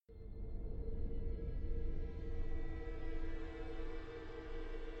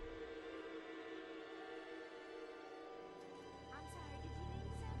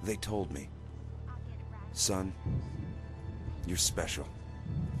They told me, son, you're special.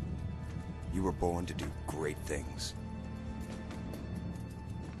 You were born to do great things.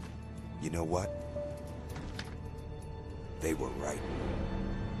 You know what? They were right.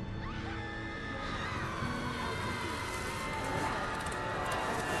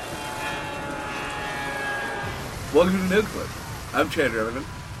 Welcome to No Clip. I'm Chad Reverman.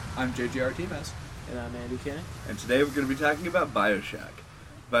 I'm JGR Temas. And I'm Andy Kenny. And today we're going to be talking about Bioshock.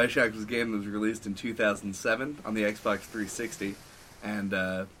 Bioshock was a game that was released in 2007 on the Xbox 360 and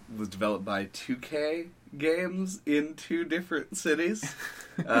was developed by 2K Games in two different cities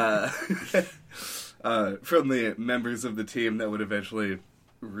from the members of the team that would eventually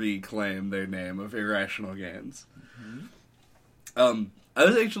reclaim their name of Irrational Games. Mm-hmm. I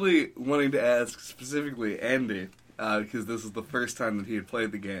was actually wanting to ask specifically Andy, because this is the first time that he had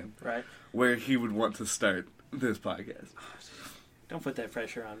played the game, right? Where he would want to start this podcast. Don't put that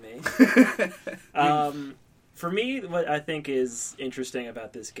pressure on me. For me, what I think is interesting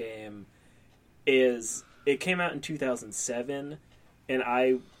about this game is it came out in 2007, and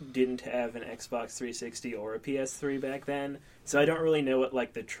I didn't have an Xbox 360 or a PS3 back then, so I don't really know what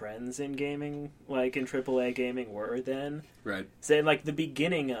like the trends in gaming, like in AAA gaming, were then. Right. So like the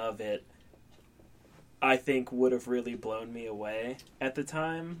beginning of it, I think would have really blown me away at the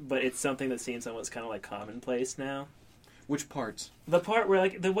time, but it's something that seems almost kind of like commonplace now. Which parts? The part where,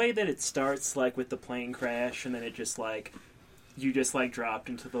 like, the way that it starts, like, with the plane crash, and then it just, like, you just, like, dropped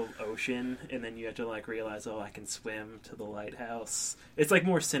into the ocean, and then you have to, like, realize, oh, I can swim to the lighthouse. It's, like,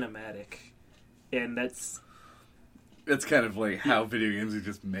 more cinematic, and that's... It's kind of like how video games are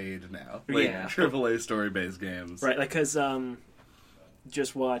just made now. Like, yeah. AAA story-based games. Right, like, because,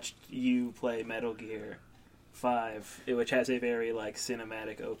 just watched you play Metal Gear 5, which has a very, like,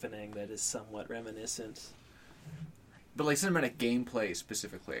 cinematic opening that is somewhat reminiscent. But like cinematic gameplay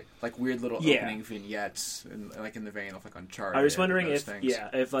specifically, like weird little opening vignettes, and like in the vein of like Uncharted. I was wondering if, things.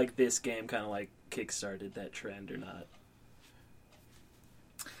 if like this game kind of like kickstarted that trend or not.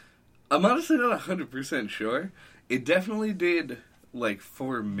 I'm honestly not 100% sure. It definitely did, like,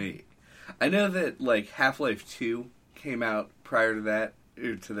 for me. I know that, like, Half-Life 2 came out prior to that,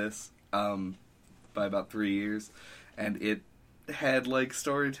 or to this, by about 3 years, and it had, like,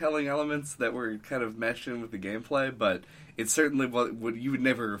 storytelling elements that were kind of meshed in with the gameplay, but it certainly what you would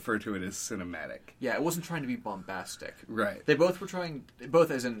never refer to it as cinematic. Yeah, it wasn't trying to be bombastic. Right. They both were trying,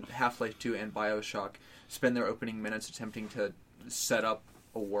 both as in Half-Life 2 and Bioshock, spend their opening minutes attempting to set up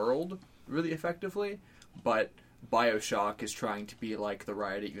a world really effectively, but Bioshock is trying to be like the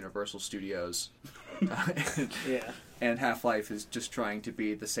ride at Universal Studios. Yeah. And Half-Life is just trying to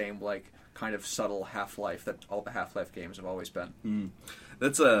be the same, like, kind of subtle Half-Life that all the Half-Life games have always been.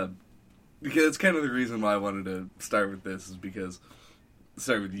 That's because it's kind of the reason why I wanted to start with this, is because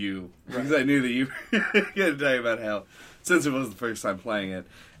start with you, because I knew that you were going to tell you about how, since it was the first time playing it,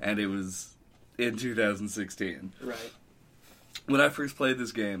 and it was in 2016. Right. When I first played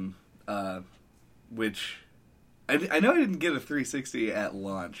this game, which I know I didn't get a 360 at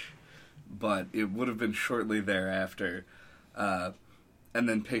launch, but it would have been shortly thereafter. And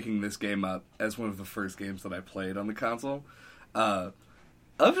then picking this game up as one of the first games that I played on the console. Other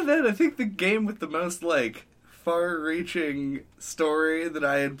than that, I think the game with the most, like, far-reaching story that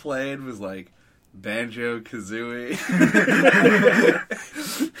I had played was, like, Banjo-Kazooie.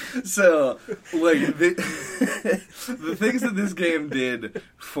 So, like, the things that this game did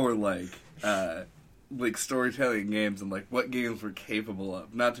for, like, storytelling games and, like, what games were capable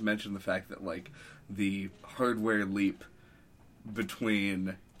of, not to mention the fact that, like, the hardware leap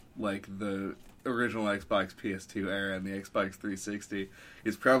between, like, the original Xbox PS2 era and the Xbox 360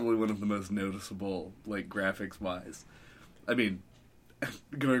 is probably one of the most noticeable, like, graphics-wise. I mean,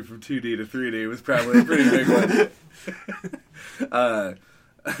 going from 2D to 3D was probably a pretty big one.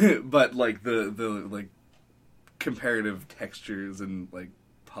 But, like, the like, comparative textures and, like,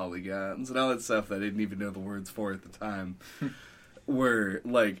 polygons and all that stuff that I didn't even know the words for at the time were,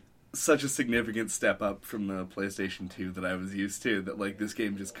 like, such a significant step up from the PlayStation 2 that I was used to, that, like, this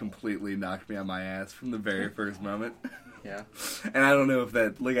game just completely knocked me on my ass from the very first moment. Yeah. And I don't know if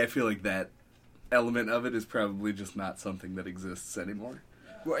that, like, I feel like that element of it is probably just not something that exists anymore.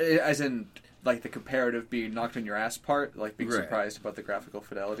 Well, as in, like, the comparative being knocked on your ass part, like, being surprised about the graphical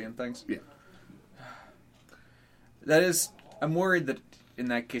fidelity and things? Yeah. That is, I'm worried that, in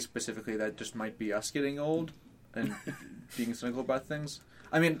that case specifically, that just might be us getting old and being cynical about things.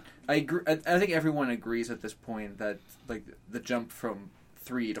 I mean, I agree. I think everyone agrees at this point that, like, the jump from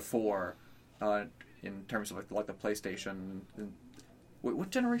 3 to 4, in terms of like the PlayStation. Wait, what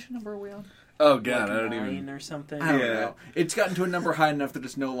generation number are we on? Oh god, like I don't 9 even. or something. I don't Yeah. know. It's gotten to a number high enough that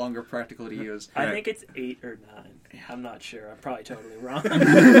it's no longer practical to use. I Right. think it's 8 or 9. I'm not sure. I'm probably totally wrong.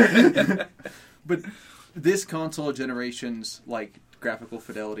 But this console generation's like graphical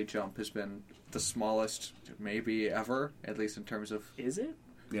fidelity jump has been the smallest maybe ever, at least in terms of. Is it?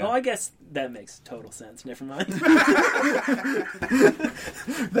 Yeah. Oh, I guess that makes total sense. Never mind.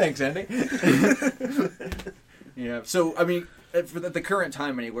 Thanks, Andy. Yeah. So I mean, for the current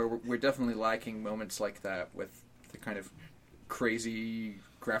time anyway, we're definitely lacking moments like that with the kind of crazy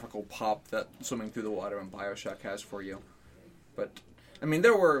graphical pop that Swimming Through the Water and BioShock has for you. But I mean,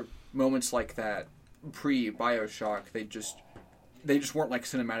 there were moments like that pre-BioShock. They just weren't like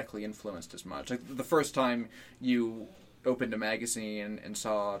cinematically influenced as much. Like the first time you opened a magazine and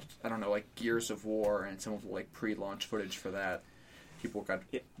saw, I don't know, like Gears of War and some of the like pre-launch footage for that, people got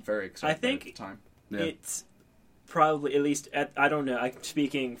very excited I think at the time. Yeah. It's probably, at least, I don't know. I'm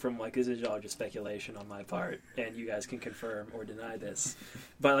speaking from, like, this is all just speculation on my part, and you guys can confirm or deny this.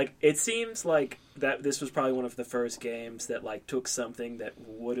 But, like, it seems like that this was probably one of the first games that, like, took something that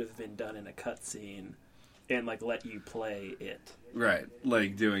would have been done in a cutscene and, like, let you play it. Right,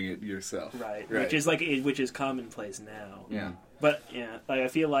 like doing it yourself. Right. Right. Which is, like, which is commonplace now. Yeah. But, yeah, like, I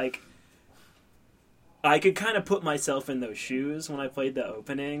feel like I could kind of put myself in those shoes when I played the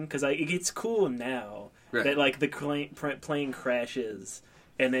opening, because it's cool now Right. that, like, the plane crashes,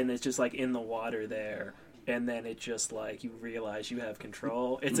 and then it's just, like, in the water there, and then it just, like, you realize you have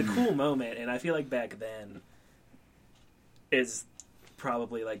control. It's a cool moment, and I feel like back then is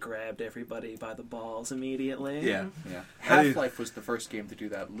probably, like, grabbed everybody by the balls immediately. Yeah. Yeah. Half-Life was the first game to do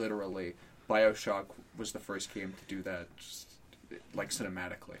that literally. BioShock was the first game to do that just, like,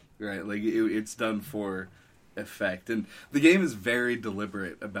 cinematically. Right, like it's done for effect, and the game is very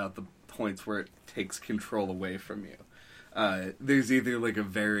deliberate about the points where it takes control away from you. There's either like a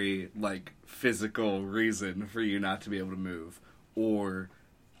very like physical reason for you not to be able to move, or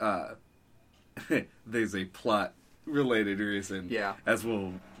there's a plot related reason. Yeah. As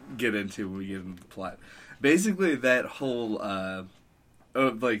we'll get into when we get into the plot. Basically, that whole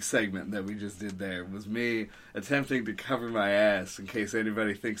like segment that we just did there was me attempting to cover my ass in case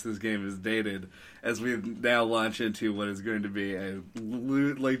anybody thinks this game is dated, as we now launch into what is going to be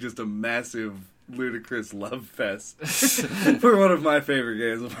just a massive ludicrous love fest for one of my favorite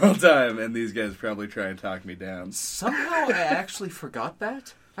games of all time, and these guys probably try and talk me down. Somehow I actually forgot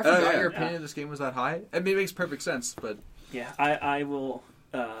that. I forgot yeah. your opinion of this game was that high. I mean, it makes perfect sense, but... Yeah, I will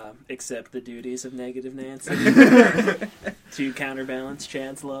accept the duties of Negative Nancy to counterbalance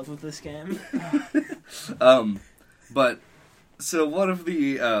Chad's love of this game. But so one of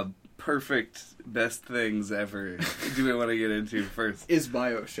the perfect best things ever do we want to get into first? Is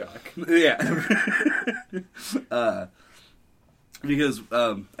BioShock. Yeah. Because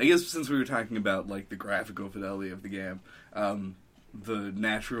I guess since we were talking about like the graphical fidelity of the game, the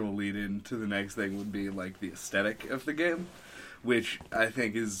natural lead in to the next thing would be like the aesthetic of the game, which I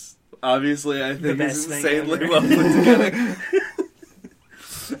think is obviously is best thing insanely ever. well put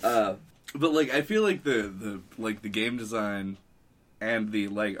together. But like I feel like the game design and the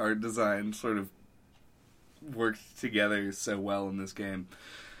like art design sort of worked together so well in this game,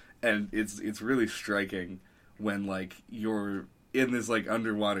 and it's really striking when like you're in this like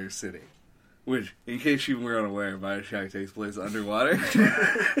underwater city, which in case you were unaware, BioShock takes place underwater.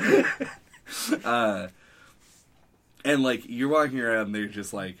 And like you're walking around and they're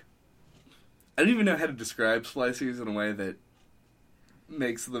just like, I don't even know how to describe splicers in a way that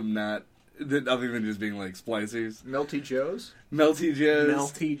makes them not other than just being like splicers. Melty Joes? Melty Joes.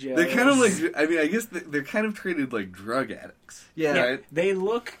 Melty Joes. They're kind of like, I mean, I guess they're kind of treated like drug addicts. Yeah. Right? They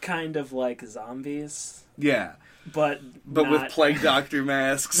look kind of like zombies, Yeah. but But not, with plague doctor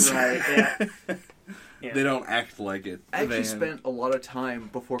masks. right? Yeah. Yeah. They don't act like it. I actually They- spent a lot of time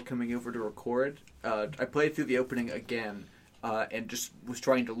before coming over to record. I played through the opening again and just was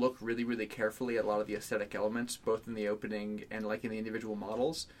trying to look really, really carefully at a lot of the aesthetic elements, both in the opening and like in the individual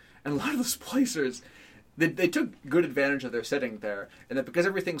models. And a lot of the splicers, they took good advantage of their setting there, and that because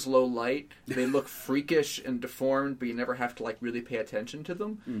everything's low light, they look freakish and deformed, but you never have to like really pay attention to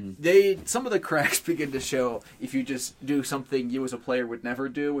them. Mm-hmm. Some of the cracks begin to show if you just do something you as a player would never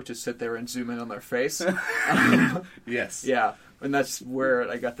do, which is sit there and zoom in on their face. Yes. Yeah, and that's where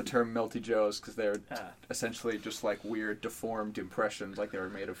I got the term Melty Joes, because they're Ah. essentially just like weird, deformed impressions, like they were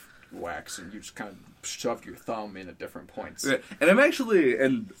made of wax, and you just kind of shoved your thumb in at different points. Right. And I'm actually,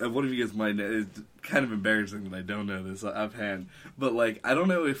 and one of you guys might know, it's kind of embarrassing that I don't know this offhand, but like, I don't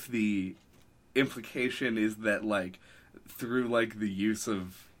know if the implication is that like, through like the use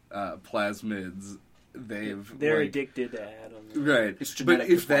of plasmids, they're They're like, addicted to atoms. right. It's But genetic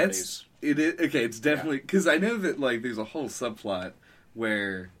if deformities. It is okay. It's definitely because I know that like there's a whole subplot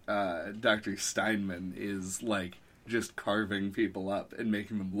where Dr. Steinman is like just carving people up and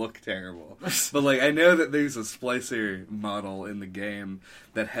making them look terrible. But like I know that there's a splicer model in the game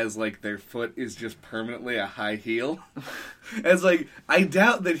that has like their foot is just permanently a high heel. And it's like I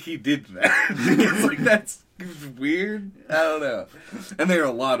doubt that he did that. It's like that's weird. I don't know. And there are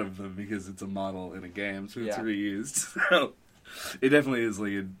a lot of them because it's a model in a game, so it's reused. So it definitely is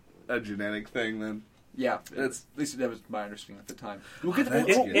like a genetic thing then. Yeah, That's at least that was my understanding at the time.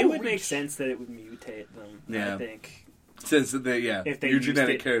 It would make sense that it would mutate them. Yeah. I think Since your used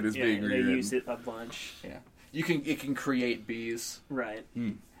genetic it, code is being they rewritten. used it a bunch. Yeah, it can create bees. Right.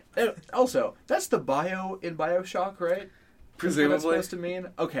 Also, that's the bio in BioShock, right? Presumably. What that's supposed to mean?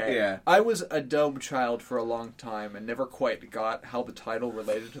 Okay. Yeah. I was a dumb child for a long time and never quite got how the title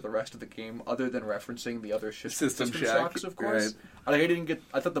related to the rest of the game, other than referencing the other system Shock, shocks, of course. right.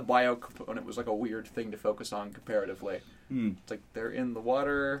 I thought the bio component was like a weird thing to focus on comparatively. It's like they're in the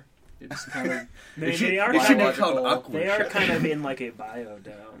water. It's kind of They are it should kind be of, called Aqua they are Shock. kind of in like a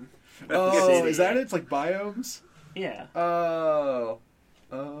biodome. oh, City. is that it? It's like biomes. Yeah. Oh.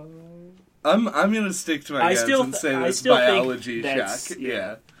 I'm gonna stick to my I guns still and say I that's still think biology that's- shock. yeah.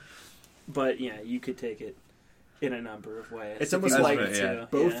 Yeah. But yeah, you could take it in a number of ways. It's if almost you like wanted to.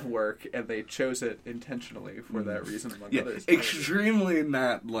 both Yeah. work, and they chose it intentionally for that reason, among Yeah, others. extremely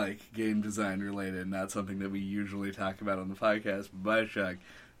not like game design related, not something that we usually talk about on the podcast, but Bioshock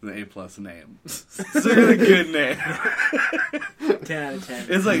is an A+ name. It's a really good name. 10 out of 10.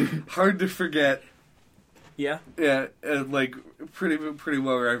 It's like hard to forget. Yeah. Yeah, like pretty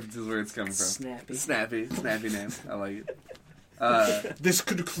well references where it's coming from. Snappy. Snappy name. I like it. This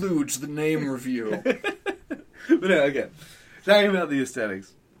concludes the name review. But no, okay. Talking about the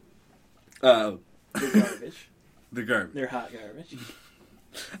aesthetics. They're garbage. The garbage. They're hot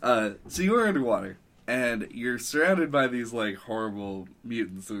garbage. So you're underwater, and you're surrounded by these like horrible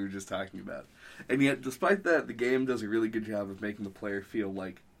mutants that we were just talking about. And yet, despite that, the game does a really good job of making the player feel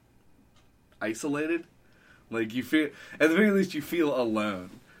like isolated. Like you feel, at the very least, you feel alone.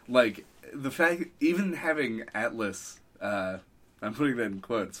 Like the fact, even having Atlas, I'm putting that in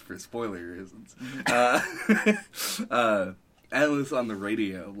quotes for spoiler reasons. Atlas on the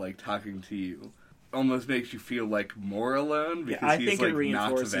radio, like talking to you, almost makes you feel like more alone because I he's think like it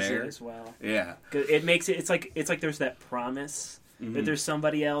reinforces not there it as well. Yeah, 'Cause it makes it. It's like there's that promise that there's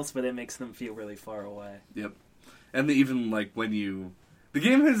somebody else, but it makes them feel really far away. Yep. And even like when you, the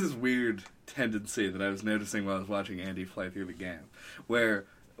game has this weird tendency that I was noticing while I was watching Andy play through the game, where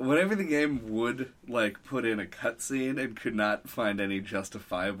whenever the game would like put in a cutscene and could not find any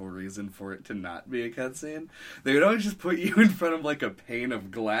justifiable reason for it to not be a cutscene, they would always just put you in front of like a pane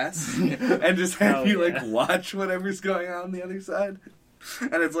of glass and just have you like watch whatever's going on the other side.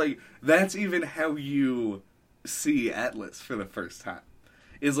 And it's like that's even how you see Atlas for the first time.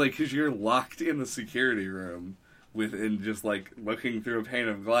 Is like because you're locked in the security room and just like looking through a pane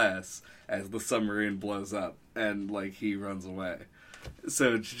of glass as the submarine blows up and like he runs away.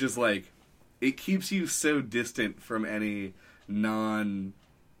 So it's just like it keeps you so distant from any non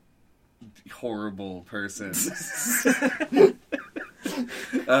horrible person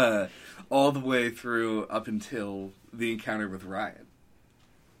all the way through up until the encounter with Ryan.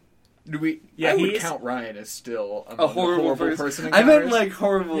 I would count Ryan as still A horrible person. I meant like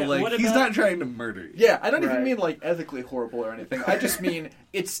horrible, Yeah, like what he's about- not trying to murder you. Yeah, I don't even Right. mean like ethically horrible or anything. I just mean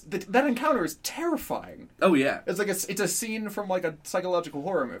that encounter is terrifying. Oh yeah. It's like it's a scene from like a psychological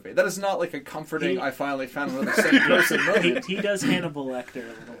horror movie. That is not like a comforting. He- I finally found another sane person moment. He does Hannibal Lecter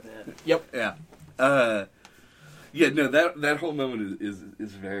a little bit. Yep. Yeah. Yeah, no, that whole moment is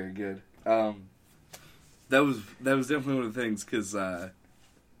very good. That was definitely one of the things because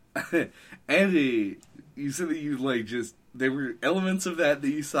Andy, you said that you like just there were elements of that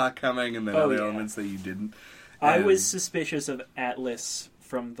you saw coming, and then other elements that you didn't. I And- was suspicious of Atlas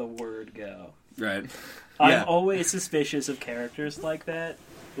from the word go. right. I'm Yeah. always suspicious of characters like that.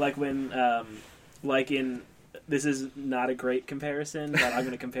 Like when, like in, this is not a great comparison, but I'm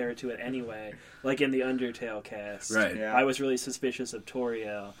going to compare it to it anyway. Like in the Undertale cast, Right. Yeah. I was really suspicious of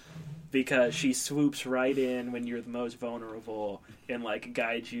Toriel because she swoops right in when you're the most vulnerable and like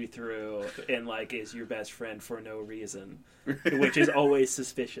guides you through and like is your best friend for no reason, which is always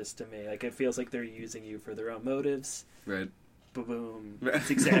suspicious to me. Like it feels like they're using you for their own motives. Right. Boom. That's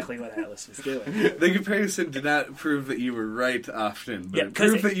exactly what Atlas was doing. The comparison did not prove that you were right often, but Yeah, it 'cause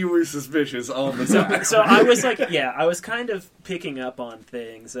proved that you were suspicious all the time. So I was like, yeah, I was kind of picking up on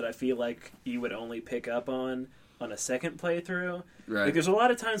things that I feel like you would only pick up on a second playthrough. Right. Like, there's a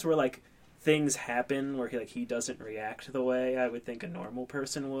lot of times where, like, things happen where he doesn't react the way I would think a normal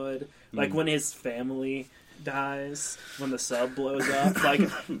person would. Like when his family dies, when the sub blows up. Like,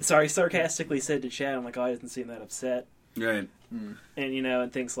 sorry, sarcastically said to Chad, I'm like, oh, I didn't seem that upset. Right. And,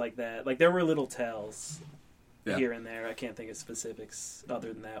 and things like that. Like, there were little tells here and there. I can't think of specifics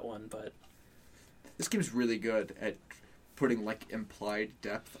other than that one, but... This game's really good at putting, like, implied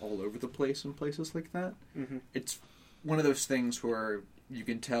depth all over the place in places like that. Mm-hmm. It's one of those things where you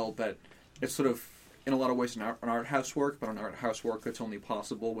can tell that it's sort of, in a lot of ways, an art house work, but an art house work that's only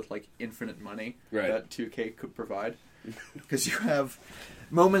possible with, like, infinite money that 2K could provide. Because you have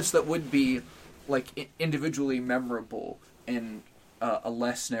moments that would be, like, individually memorable in a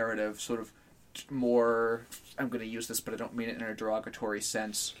less narrative, sort of more, I'm going to use this, but I don't mean it in a derogatory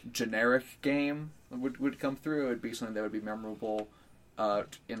sense, generic game would come through. It would be something that would be memorable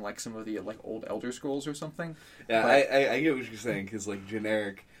in, like, some of the, like, old Elder Scrolls or something. Yeah, but, I get what you're saying, because, like,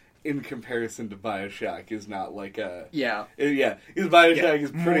 generic... in comparison to BioShock is not like a... Yeah. Yeah, because BioShock is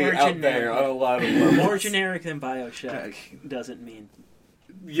pretty out there on a lot of levels. More generic than BioShock doesn't mean...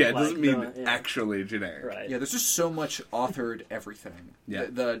 Yeah, it doesn't mean actually generic. Right. Yeah, there's just so much authored everything. Yeah.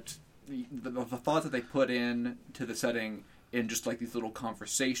 The thought that they put in to the setting in just like these little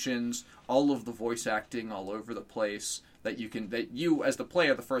conversations, all of the voice acting all over the place that you as the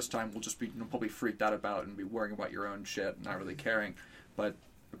player the first time will just be probably freaked out about and be worrying about your own shit and not really caring. But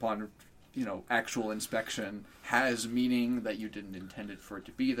upon actual inspection has meaning that you didn't intend it for it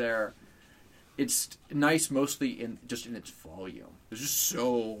to be there. It's nice mostly in its volume. There's just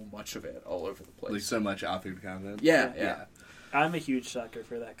so much of it all over the place. Like so much authored content. Yeah. I'm a huge sucker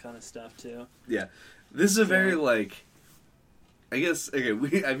for that kind of stuff too. Yeah. This is a very I guess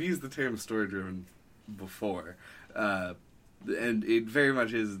I've used the term story driven before. And it very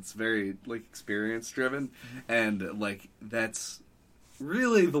much is. It's very like experience driven, and like that's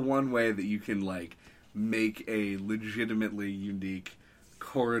really the one way that you can like make a legitimately unique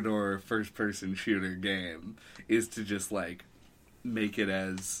corridor first-person shooter game is to just like make it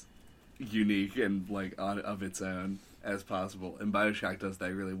as unique and like of its own as possible. And BioShock does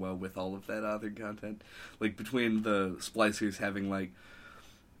that really well with all of that authored content. Like between the splicers having like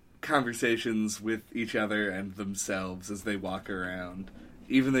conversations with each other and themselves as they walk around.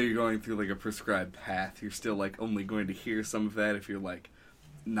 Even though you're going through like a prescribed path, you're still like only going to hear some of that if you're like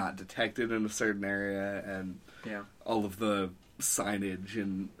not detected in a certain area, and all of the signage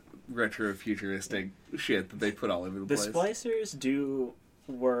and retro futuristic shit that they put all over the place. The splicers do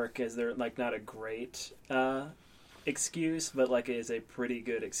work as they're like not a great excuse, but like it is a pretty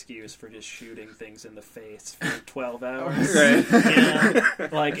good excuse for just shooting things in the face for 12 hours.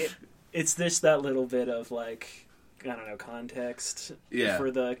 Right. Like it's just that little bit of like, I don't know, context for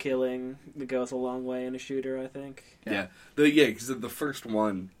the killing that goes a long way in a shooter, I think. Yeah. Because the first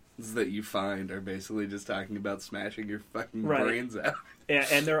ones that you find are basically just talking about smashing your fucking brains out. Yeah,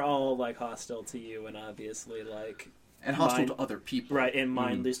 and they're all like hostile to you and obviously like... And hostile to other people. Right, and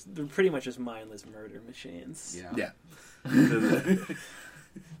mindless... They're pretty much just mindless murder machines. Yeah.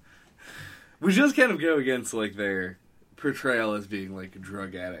 Which does kind of go against like their portrayal as being like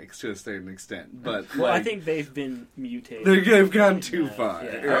drug addicts to a certain extent, but well, I think they've been mutated. They've gone too far.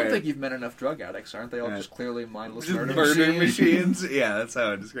 Yeah. Right. I don't think you've met enough drug addicts. Aren't they all just clearly mindless murder machines? Yeah, that's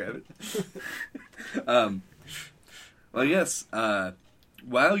how I describe it. Well, I guess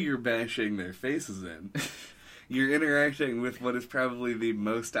while you're bashing their faces in, you're interacting with what is probably the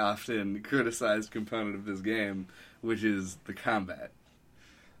most often criticized component of this game, which is the combat.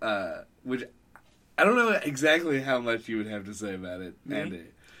 Which I don't know exactly how much you would have to say about it, Andy,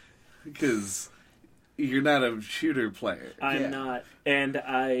 because you're not a shooter player. I'm not, and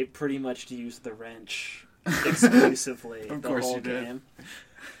I pretty much use the wrench exclusively of the course whole you did.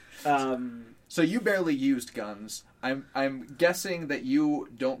 game. So you barely used guns. I'm guessing that you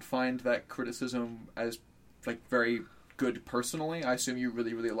don't find that criticism as like very good personally. I assume you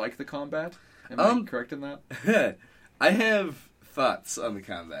really, really like the combat. Am I correct in that? I have thoughts on the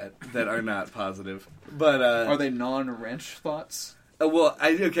combat that are not positive, but are they non-wrench thoughts? Well,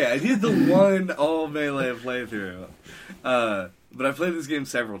 I did the one all melee playthrough, but I played this game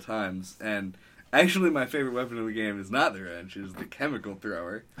several times, and actually my favorite weapon in the game is not the wrench, it's the chemical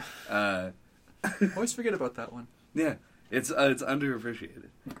thrower. Always forget about that one. Yeah, it's underappreciated.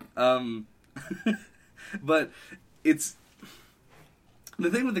 But it's the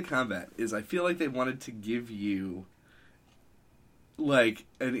thing with the combat is I feel like they wanted to give you like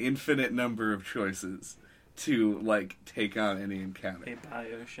an infinite number of choices to like take on any encounter. A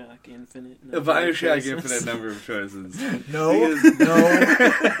BioShock infinite number of choices. No, they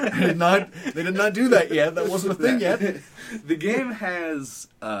did not do that yet. That wasn't a thing yet. The game has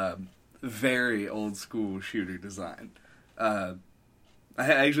very old school shooter design. I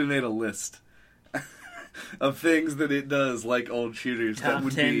actually made a list of things that it does like old shooters. Top that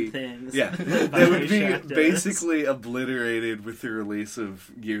would 10 be things. Yeah, that would be Bioshock does. basically obliterated with the release of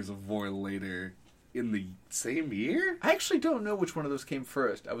Gears of War later in the same year. I actually don't know which one of those came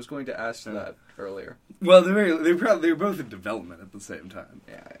first. I was going to ask that earlier. Well, they're both in development at the same time.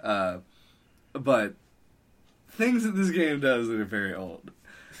 Yeah. But things that this game does that are very old.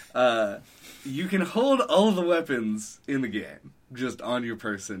 You can hold all the weapons in the game just on your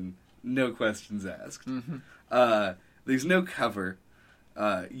person, no questions asked. Mm-hmm. There's no cover.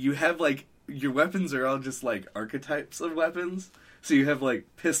 You have like your weapons are all just like archetypes of weapons. So you have like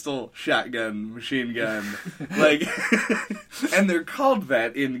pistol, shotgun, machine gun, like, and they're called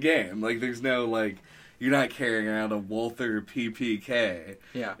that in game. Like, there's no like, you're not carrying around a Walther PPK.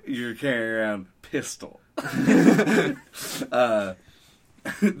 Yeah. You're carrying around pistol.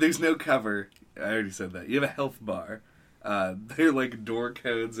 There's no cover. I already said that. You have a health bar. They're like door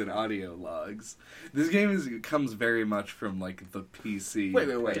codes and audio logs. This game comes very much from like the PC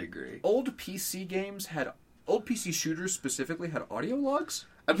pedigree. Old PC shooters specifically had audio logs?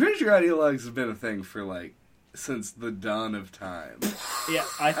 I'm pretty sure audio logs have been a thing for like since the dawn of time. Yeah,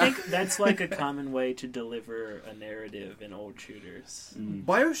 I think that's like a common way to deliver a narrative in old shooters.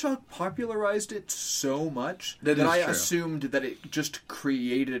 BioShock popularized it so much That that is I true. assumed that it just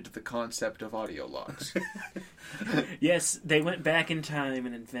created the concept of audio logs. Yes, they went back in time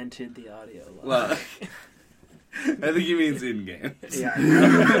and invented the audio log. Well, I think he means in game. Yeah, I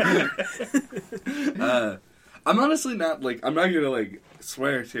know. I'm honestly not like I'm not gonna like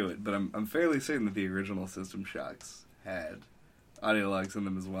swear to it, but I'm fairly certain that the original System Shocks had audio logs in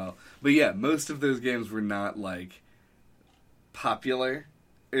them as well. But yeah, most of those games were not like popular,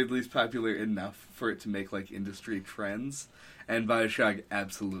 or at least popular enough for it to make like industry trends, and BioShock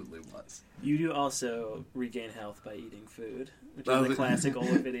absolutely was. You do also regain health by eating food, which Oh, is a classic old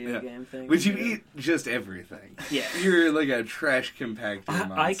video Yeah. game thing. But you to do. eat just everything. Yeah. You're like a trash compactor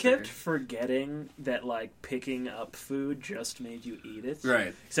monster. I kept forgetting that like picking up food just made you eat it.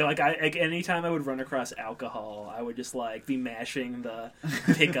 Right. So like anytime I would run across alcohol, I would just like be mashing the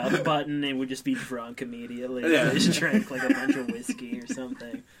pick up button and would just be drunk immediately. Yeah. I just drank like a bunch of whiskey or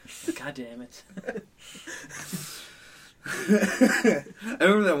something. God damn it. I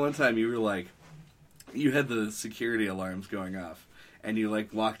remember that one time you were like, you had the security alarms going off, and you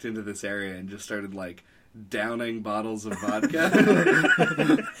like walked into this area and just started like downing bottles of vodka.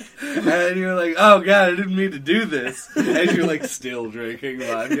 And you were like, oh god, I didn't mean to do this, as you're like still drinking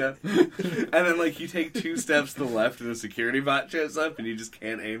vodka. And then like you take 2 steps to the left and a security bot shows up and you just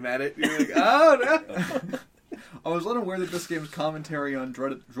can't aim at it. You're like, oh no. I was unaware that this game's commentary on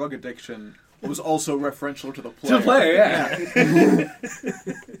drug addiction was also referential to the player. To play, yeah.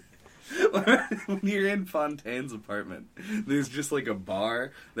 When you're in Fontaine's apartment, there's just like a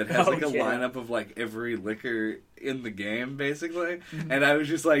bar that has like a lineup of like every liquor in the game, basically. And I was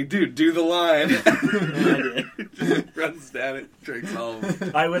just like, dude, do the line. Just runs down it, drinks all of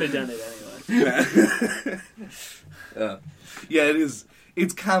it. I would have done it anyway. Yeah, it is.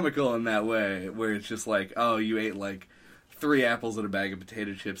 It's comical in that way, where it's just like, oh, you ate like 3 apples and a bag of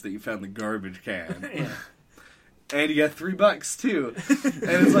potato chips that you found in the garbage can. Yeah. And you got $3 too.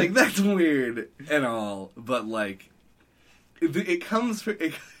 And it's like, that's weird and all, but like, it comes from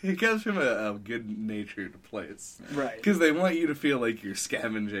a good-natured place. Right. Because they want you to feel like you're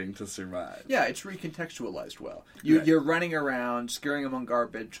scavenging to survive. Yeah, it's recontextualized well. Right. You're running around, scurrying among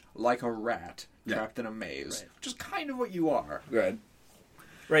garbage like a rat Yeah. trapped in a maze, Right. which is kind of what you are. Right.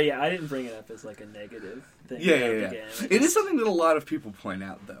 Right, yeah, I didn't bring it up as like a negative thing. Yeah, about yeah, the yeah. game. It is something that a lot of people point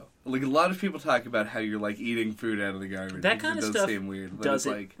out, though. Like, a lot of people talk about how you're, like, eating food out of the garbage. That because kind of it does stuff seem weird, but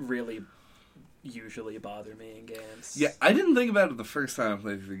doesn't it's like... really usually bother me in games. Yeah, I didn't think about it the first time I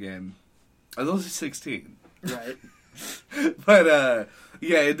played through the game. I was only 16. Right. But,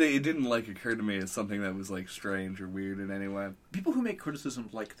 yeah, it didn't, like, occur to me as something that was, like, strange or weird in any way. People who make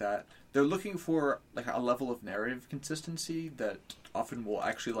criticisms like that, they're looking for like a level of narrative consistency that often will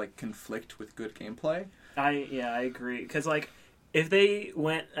actually like conflict with good gameplay. I agree. Because, like, if they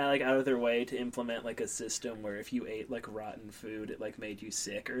went like out of their way to implement like a system where if you ate like rotten food, it like made you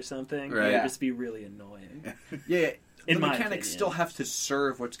sick or something, Right. it Yeah. would just be really annoying. Yeah, In the my mechanics opinion. still have to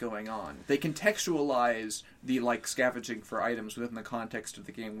serve what's going on. They contextualize the like scavenging for items within the context of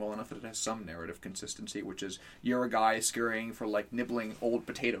the game well enough that it has some narrative consistency, which is you're a guy scurrying for like nibbling old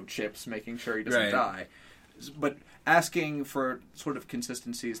potato chips, making sure he doesn't Right. die. But asking for sort of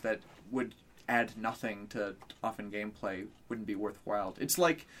consistencies that would add nothing to often gameplay wouldn't be worthwhile. It's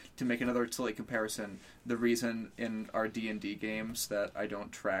like, to make another silly comparison, the reason in our D&D games that I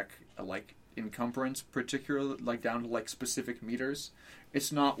don't track like encumbrance, particularly like down to like specific meters.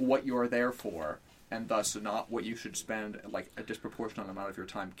 It's not what you're there for, and thus not what you should spend like a disproportionate amount of your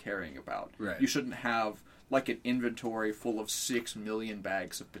time caring about. Right. You shouldn't have like an inventory full of 6 million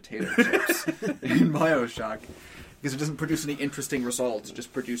bags of potato chips in BioShock, because it doesn't produce any interesting results. It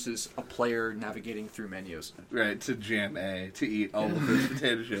just produces a player navigating through menus. Right, to jam A, to eat all of those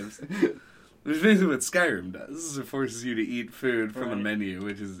potato chips. Which is basically what Skyrim does. It forces you to eat food from a menu,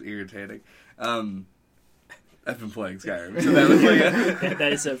 which is irritating. I've been playing Skyrim, so that was like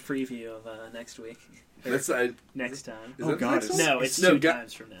that is a preview of next week. That's Next time. Oh God! No, it's two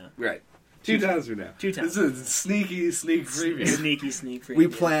times from now. Right. 2 times from now. 2 times. This is a sneak preview. Sneak preview. We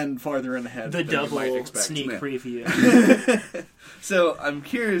plan farther in ahead. The than you might double expect. sneak preview. So I'm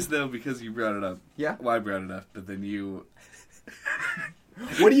curious though, because you brought it up. Yeah. Well, I brought it up, but then you.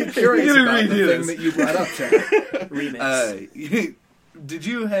 What are you curious You're gonna about? The redo thing this. that you brought up, Chad? Remix. Did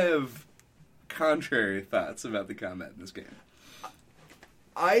you have contrary thoughts about the combat in this game?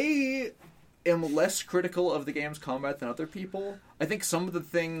 I am less critical of the game's combat than other people. I think some of the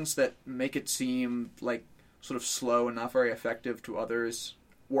things that make it seem like sort of slow and not very effective to others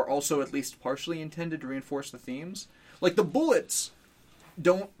were also at least partially intended to reinforce the themes. Like, the bullets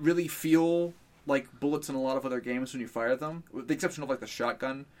don't really feel like bullets in a lot of other games when you fire them, with the exception of like the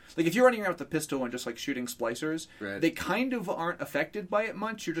shotgun. Like, if you're running around with the pistol and just like shooting splicers, Right. they kind of aren't affected by it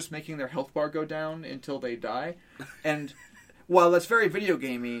much. You're just making their health bar go down until they die. And while that's very video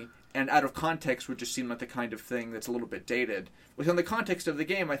gamey and out of context would just seem like the kind of thing that's a little bit dated, within the context of the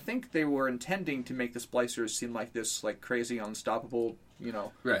game, I think they were intending to make the splicers seem like this like crazy, unstoppable,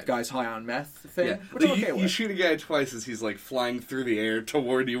 Right. guys high on meth thing. Yeah, Which I'm like, okay you with. shoot a guy twice as he's like flying through the air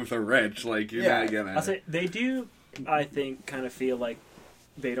toward you with a wrench. Like you're Yeah. not gonna. I'll say they do. I think kind of feel like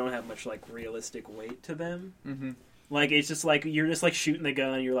they don't have much like realistic weight to them. Mm-hmm. Like it's just like you're just like shooting the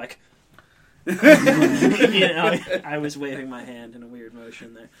gun. And you're like, I was waving my hand in a weird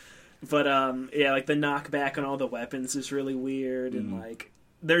motion there. But yeah, like the knockback on all the weapons is really weird, and like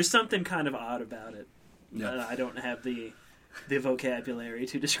there's something kind of odd about it. Yeah. I don't have the vocabulary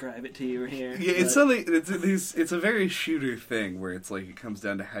to describe it to you here. Yeah, it's but- something. It's a very shooter thing where it's like it comes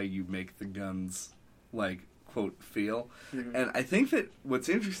down to how you make the guns like quote feel, and I think that what's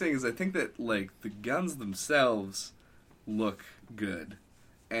interesting is I think that like the guns themselves look good,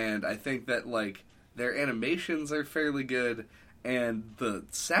 and I think that like their animations are fairly good, and the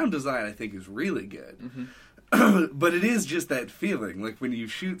sound design I think is really good. But it is just that feeling like when you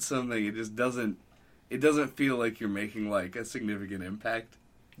shoot something, it just doesn't. It doesn't feel like you're making like a significant impact.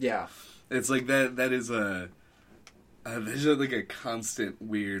 Yeah. It's like that. That is there's like a constant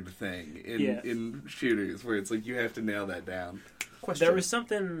weird thing in shooters where it's like you have to nail that down. Question. There was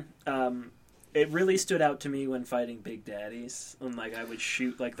something. It really stood out to me when fighting Big Daddies, and like I would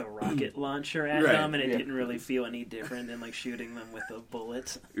shoot like the rocket launcher at Right. them, and it Yeah. didn't really feel any different than like shooting them with a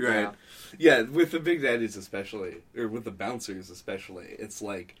bullet. Right. Yeah, with the Big Daddies especially, or with the bouncers especially, it's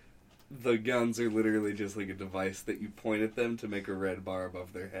like the guns are literally just like a device that you point at them to make a red bar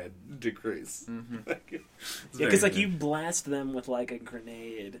above their head decrease. Yeah, because like you blast them with like a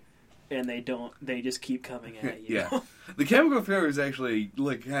grenade, and they just keep coming at you. Yeah. The chemical thrower is actually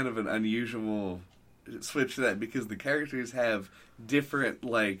like kind of an unusual switch to that because the characters have different,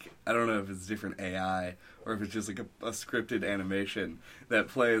 like, I don't know if it's different AI or if it's just like a scripted animation that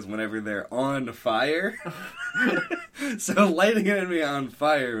plays whenever they're on fire. So lighting an enemy on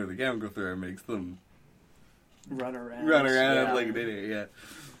fire with a chemical thrower makes them Run around like an idiot, yeah.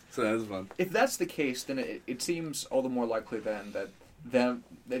 So that was fun. If that's the case, then it seems all the more likely then that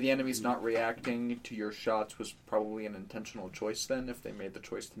the enemy's not reacting to your shots was probably an intentional choice then, if they made the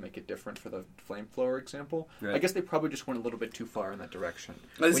choice to make it different for the flamethrower example. Right. I guess they probably just went a little bit too far in that direction.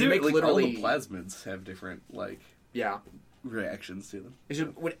 I When see, you make like, all literally- the plasmids have different, like, Yeah. reactions to them. It's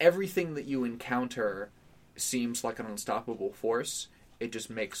just, when everything that you encounter seems like an unstoppable force, it just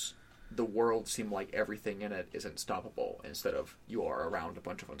makes the world seem like everything in it is unstoppable instead of you are around a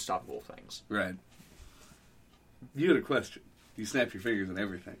bunch of unstoppable things. Right. You had a question. You snapped your fingers and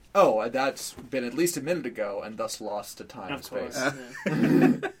everything. Oh, that's been at least a minute ago and thus lost to time and Of course.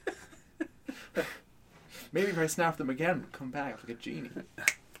 space. Maybe if I snap them again, it'll come back like a genie.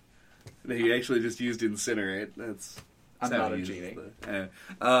 No, you actually just used incinerate. That's I'm how not he a uses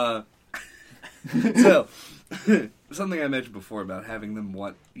genie. So, something I mentioned before about having them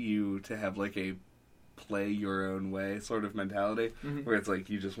want you to have like a play your own way sort of mentality, where it's like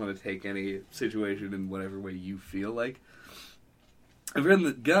you just want to take any situation in whatever way you feel like. I've written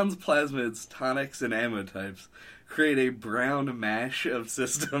that guns, plasmids, tonics, and ammo types create a brown mash of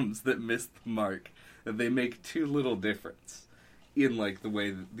systems that miss the mark, that they make too little difference in, like, the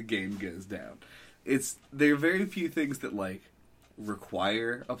way that the game goes down. There are very few things that, like,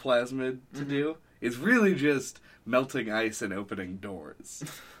 require a plasmid to do. It's really just melting ice and opening doors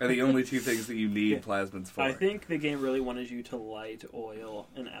are the only two things that you need plasmids for. I think the game really wanted you to light oil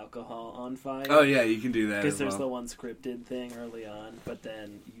and alcohol on fire. Oh yeah, you can do that because as there's well. the one scripted thing early on, but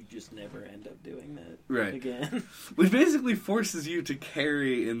then you just never end up doing that Right. again. Which basically forces you to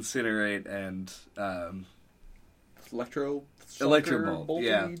carry, incinerate, and Electro Electrobolt.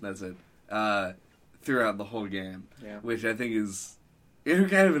 Yeah, that's it. Throughout the whole game. Yeah. Which I think is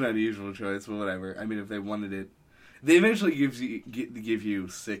kind of an unusual choice, but whatever. I mean, if they wanted it, they eventually give you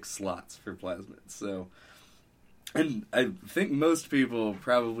 6 slots for plasmids. So, and I think most people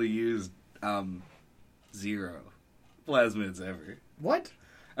probably used 0 plasmids ever. What?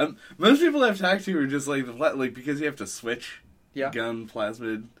 Most people I've talked to are just like because you have to switch gun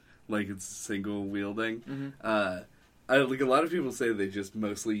plasmid, like it's single wielding. Mm-hmm. Like a lot of people say they just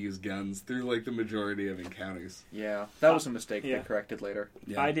mostly use guns through like the majority of encounters. Yeah, that was a mistake they corrected later.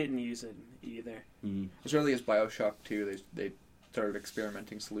 Yeah. I didn't use it either. Mm. As early as BioShock 2, they started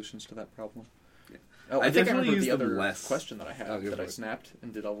experimenting solutions to that problem. Yeah. Oh, I think I definitely remember use the them other less. question that I had Oh, go that for I it. snapped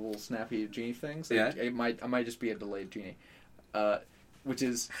and did all the little snappy genie things. Yeah. I might just be a delayed genie. Which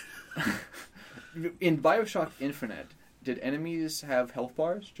is, in BioShock Infinite, did enemies have health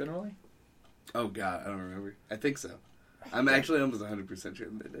bars, generally? Oh god, I don't remember. I think so. I'm actually almost 100% sure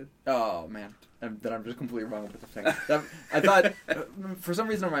that they did. Oh, man. Then I'm just completely wrong with the thing. I thought, for some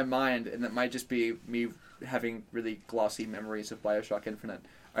reason in my mind, and that might just be me having really glossy memories of BioShock Infinite,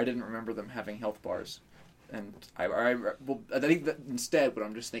 I didn't remember them having health bars. And I think that instead what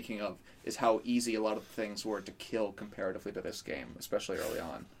I'm just thinking of is how easy a lot of things were to kill comparatively to this game, especially early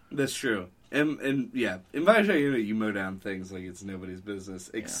on. That's true. And yeah, in BioShock Infinite, you mow down things like it's nobody's business,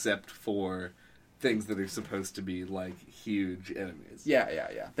 except for things that are supposed to be like huge enemies. Yeah.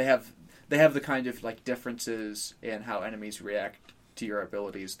 They have the kind of like differences in how enemies react to your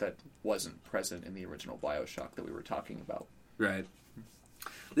abilities that wasn't present in the original BioShock that we were talking about. Right.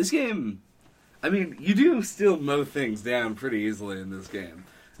 This game, I mean, you do still mow things down pretty easily in this game,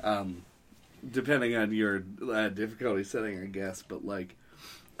 depending on your difficulty setting, I guess. But like,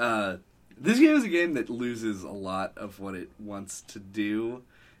 this game is a game that loses a lot of what it wants to do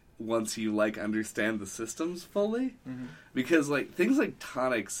once you like understand the systems fully, because like things like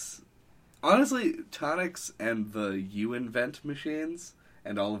tonics, honestly, tonics and the U-invent machines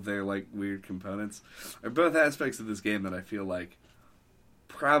and all of their like weird components are both aspects of this game that I feel like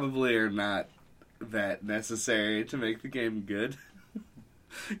probably are not that necessary to make the game good.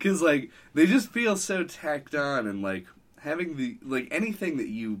 Because like they just feel so tacked on, and like having the like anything that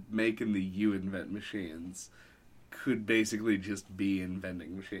you make in the U-invent machines could basically just be in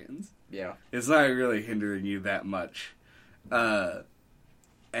vending machines. Yeah. It's not really hindering you that much.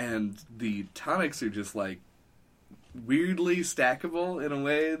 And the tonics are just like weirdly stackable in a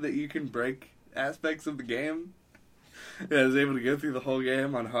way that you can break aspects of the game. I was able to go through the whole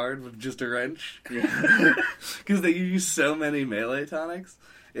game on hard with just a wrench. Yeah. Because they use so many melee tonics.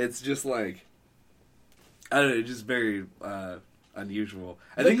 It's just like, I don't know, it's just very unusual.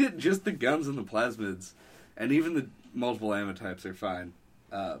 I think that just the guns and the plasmids, and even the multiple ammo types are fine,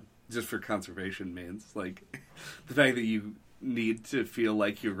 just for conservation means. Like, the fact that you need to feel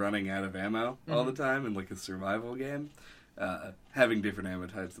like you're running out of ammo all the time in, like, a survival game, having different ammo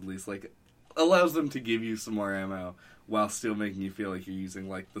types at least, like, allows them to give you some more ammo while still making you feel like you're using,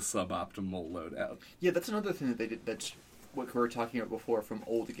 like, the suboptimal loadout. Yeah, that's another thing that they did. That's what we were talking about before from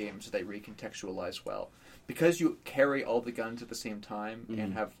old games that they recontextualize well. Because you carry all the guns at the same time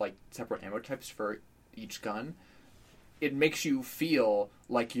and have, like, separate ammo types for each gun, it makes you feel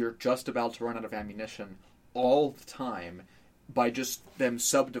like you're just about to run out of ammunition all the time by just them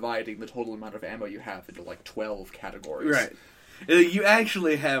subdividing the total amount of ammo you have into, like, 12 categories. Right. You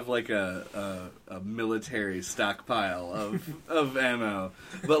actually have, like, a military stockpile of ammo,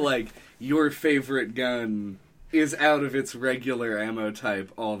 but, like, your favorite gun is out of its regular ammo type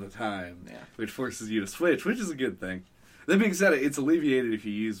all the time, which forces you to switch, which is a good thing. That being said, it's alleviated if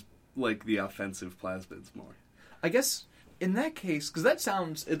you use, like, the offensive plasmids more. I guess, in that case, because that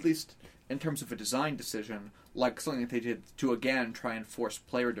sounds, at least in terms of a design decision, like something that they did to, again, try and force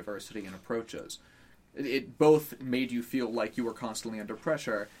player diversity in approaches. It both made you feel like you were constantly under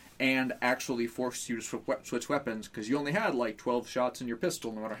pressure and actually forced you to switch weapons because you only had like 12 shots in your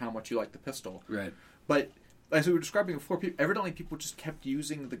pistol no matter how much you liked the pistol. Right. But as we were describing before, evidently people just kept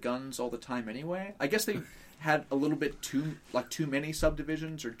using the guns all the time anyway. I guess they had a little bit too many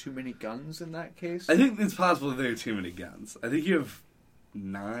subdivisions or too many guns in that case. I think it's possible that there are too many guns. I think you have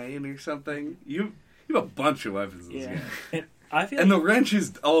 9 or something. You have a bunch of weapons in this game. And I feel and the wrench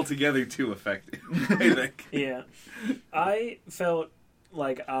is altogether too effective, I think. Yeah. I felt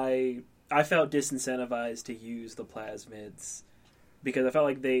like I felt disincentivized to use the plasmids because I felt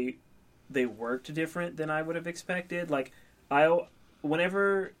like they worked different than I would have expected. Like,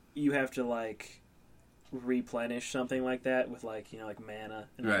 whenever you have to, like, replenish something like that with, like, you know, like mana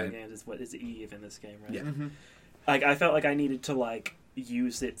in other games, it's what is Eve in this game, right? Yeah. Mm-hmm. Like, I felt like I needed to, like,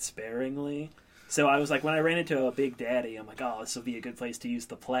 use it sparingly. So I was like, when I ran into a Big Daddy, I'm like, oh, this will be a good place to use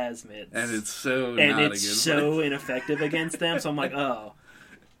the plasmids. And it's so ineffective against them. So I'm like, oh,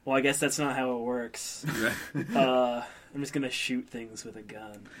 well, I guess that's not how it works. Right. I'm just gonna shoot things with a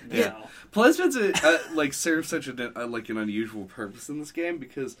gun. No. Yeah. Plasmids like serve such like an unusual purpose in this game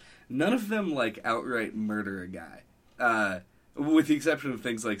because none of them like outright murder a guy, with the exception of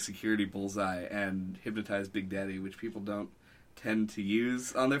things like Security Bullseye and Hypnotize Big Daddy, which people don't tend to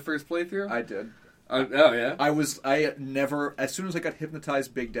use on their first playthrough. I did. Oh yeah. I never. As soon as I got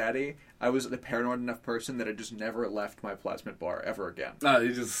Hypnotized Big Daddy, I was a paranoid enough person that I just never left my plasmid bar ever again. Oh,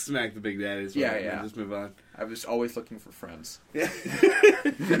 you just smack the Big Daddies. Yeah, right, yeah. And just move on. I was always looking for friends. Yeah.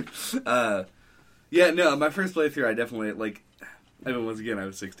 Yeah. No, my first playthrough, I definitely like. I mean, once again, I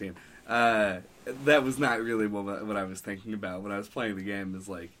was 16. That was not really what I was thinking about when I was playing the game. Is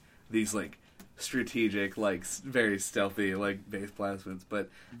like these like strategic, like very stealthy, like base plasmids, but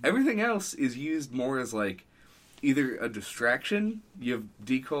everything else is used more as like either a distraction. You have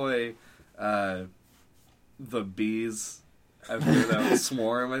decoy, the bees. I forget that was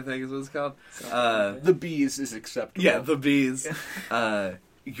swarm. I think is what it's called. The bees is acceptable. Yeah, the bees. The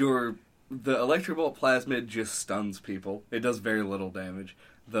Electrobolt plasmid just stuns people. It does very little damage.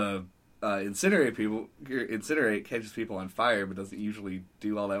 The Incinerate catches people on fire, but doesn't usually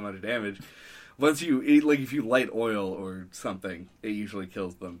do all that much damage. Once you eat, like, if you light oil or something, it usually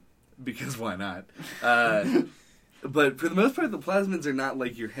kills them. Because why not? But for the most part, the plasmids are not,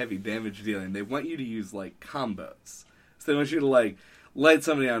 like, your heavy damage dealing. They want you to use, like, combos. So they want you to, like, light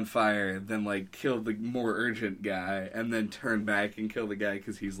somebody on fire, then, like, kill the more urgent guy, and then turn back and kill the guy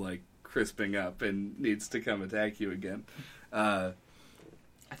because he's, like, crisping up and needs to come attack you again.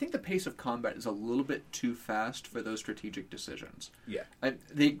 I think the pace of combat is a little bit too fast for those strategic decisions. Yeah.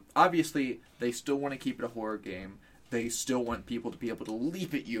 They still want to keep it a horror game. They still want people to be able to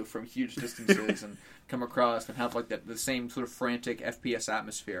leap at you from huge distances and come across and have like the same sort of frantic FPS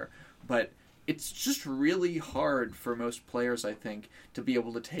atmosphere. But it's just really hard for most players, I think, to be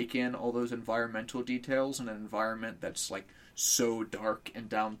able to take in all those environmental details in an environment that's like so dark and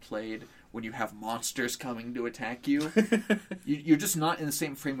downplayed. When you have monsters coming to attack you, you're just not in the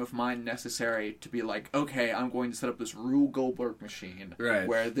same frame of mind necessary to be like, okay, I'm going to set up this Rube Goldberg machine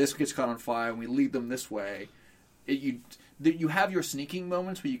where this gets caught on fire and we lead them this way. You have your sneaking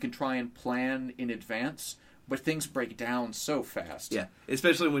moments where you can try and plan in advance, but things break down so fast. Yeah,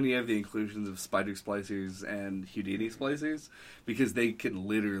 especially when you have the inclusions of spider splicers and Houdini splicers, because they can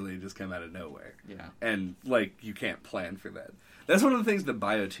literally just come out of nowhere. Yeah. And, like, you can't plan for that. That's one of the things that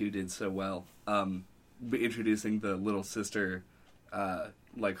Bio 2 did so well, introducing the little sister,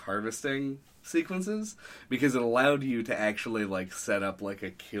 like, harvesting sequences, because it allowed you to actually, like, set up, like,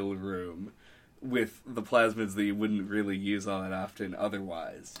 a kill room with the plasmids that you wouldn't really use all that often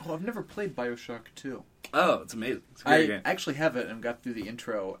otherwise. Oh, I've never played BioShock 2. Oh, it's amazing. It's a great game. Actually have it and got through the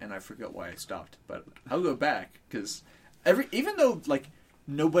intro, and I forget why I stopped, but I'll go back, because even though, like,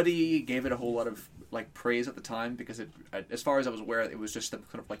 nobody gave it a whole lot of like praise at the time, because it, as far as I was aware, it was just them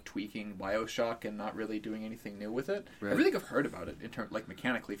kind of like tweaking BioShock and not really doing anything new with it. Right. Everything I've heard about it, in terms like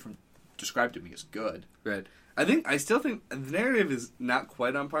mechanically, from described to me as good. Right. I still think the narrative is not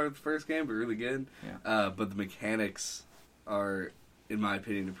quite on par with the first game, but really good. Yeah. But the mechanics are, in my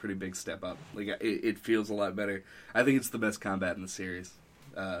opinion, a pretty big step up. Like it feels a lot better. I think it's the best combat in the series.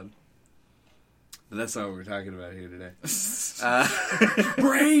 But that's not what we're talking about here today.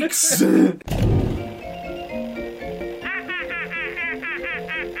 Breaks.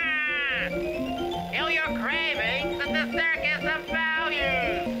 Kill your cravings at the Circus of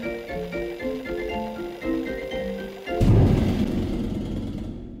Values.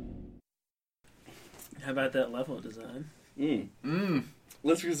 How about that level design?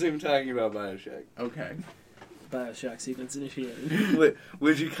 Let's resume talking about BioShock. Okay. BioShock sequence initiated.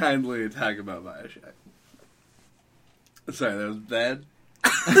 Would you kindly talk about BioShock? Sorry, that was bad.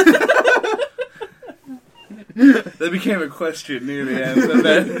 That became a question near the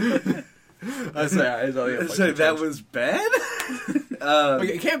end. So that was bad?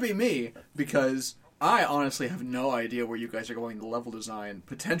 Okay, it can't be me, because I honestly have no idea where you guys are going in the level design.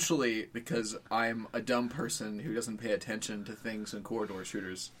 Potentially because I'm a dumb person who doesn't pay attention to things in corridor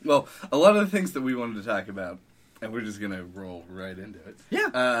shooters. Well, a lot of the things that we wanted to talk about, and we're just going to roll right into it.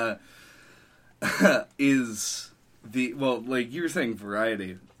 Yeah. Is the, well, like you were saying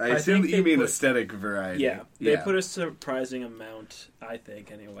variety. I I assume think that you they mean put- aesthetic variety. Yeah, they put a surprising amount, I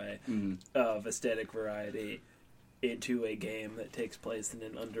think, anyway, Mhm. of aesthetic variety into a game that takes place in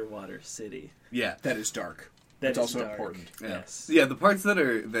an underwater city. Yeah. That is dark. That's also important. Yeah. Yes. Yeah, the parts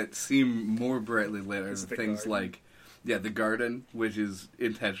that seem more brightly lit are Is the the things garden. like, the garden, which is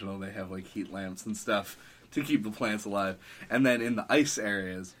intentional. They have like heat lamps and stuff to keep the plants alive. And then in the ice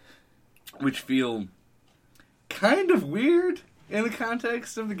areas, which feel kind of weird in the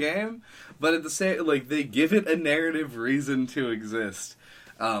context of the game, but at the same, like, they give it a narrative reason to exist.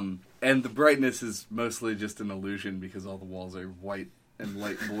 And the brightness is mostly just an illusion because all the walls are white and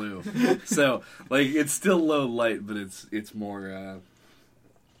light blue. So, like, it's still low light, but it's more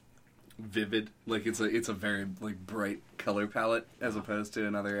vivid. Like, it's a very, like, bright color palette as opposed to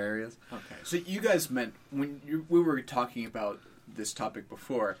in other areas. Okay. So you guys meant, when we were talking about this topic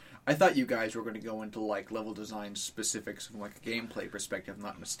before, I thought you guys were going to go into like level design specifics from like a gameplay perspective,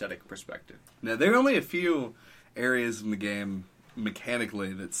 not an aesthetic perspective. Now, there are only a few areas in the game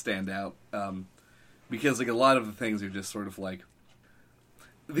mechanically that stand out, because like a lot of the things are just sort of like,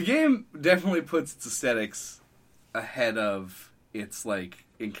 the game definitely puts its aesthetics ahead of its like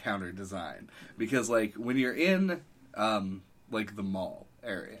encounter design, because like when you're in like the mall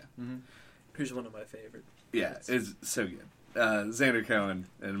area, Who's one of my favorite. yeah, it's so good. Xander Cohen,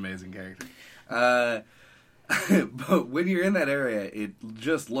 an amazing character. But when you're in that area, it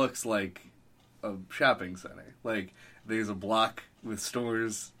just looks like a shopping center. Like, there's a block with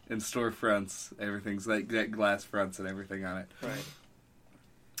stores and storefronts. Everything's like got glass fronts and everything on it. Right.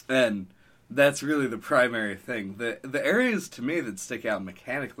 And that's really the primary thing. The areas to me that stick out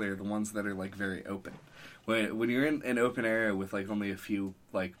mechanically are the ones that are like very open. When you're in an open area with like only a few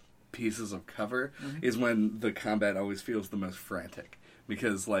like pieces of cover, is when the combat always feels the most frantic,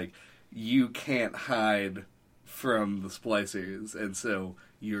 because like you can't hide from the splicers, and so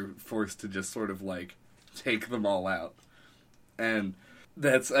you're forced to just sort of like take them all out. And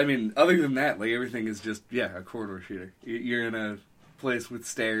that's, I mean, other than that, like everything is just a corridor shooter. You're in a place with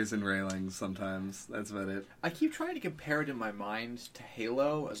stairs and railings sometimes. That's about it. I keep trying to compare it in my mind to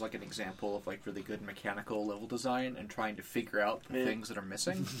Halo as like an example of like really good mechanical level design and trying to figure out the Man. things that are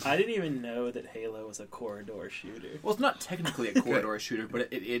missing. I didn't even know that Halo was a corridor shooter. Well, it's not technically a corridor shooter, but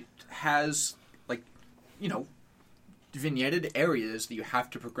it has like, you know, vignetted areas that you have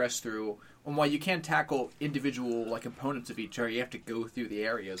to progress through. And while you can tackle individual like components of each area, you have to go through the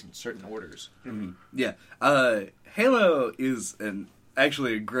areas in certain orders. Yeah. Halo is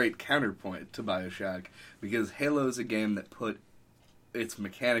actually a great counterpoint to BioShock, because Halo is a game that put its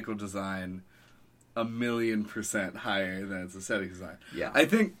mechanical design 1,000,000% higher than its aesthetic design. Yeah. I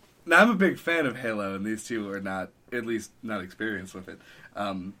think, now I'm a big fan of Halo, and these two are not, at least not experienced with it.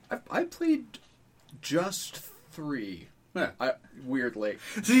 I played just 3. Yeah. Weirdly.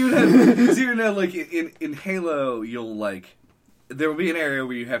 So you know, like in Halo, you'll like, there will be an area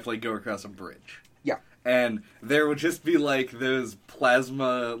where you have to like go across a bridge. Yeah. And there will just be like those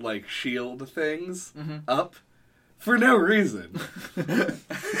plasma like shield things up for no reason.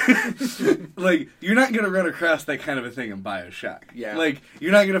 Like, you're not gonna run across that kind of a thing in BioShock. Yeah. Like,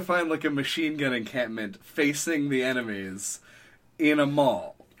 you're not gonna find like a machine gun encampment facing the enemies in a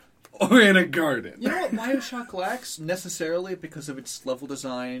mall. Or in a garden. You know what BioShock lacks necessarily because of its level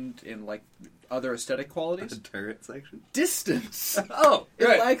design and like other aesthetic The qualities? turret section? Distance. Oh, It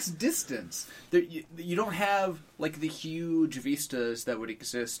right. lacks distance. You don't have like the huge vistas that would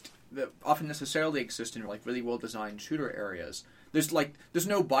exist, that often necessarily exist in like really well designed shooter areas. There's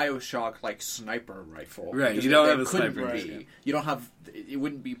no BioShock like sniper rifle. Right, because you don't there have a couldn't sniper be. rifle. You don't have. It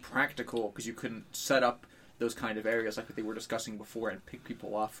wouldn't be practical because you couldn't set up those kind of areas like what they were discussing before and pick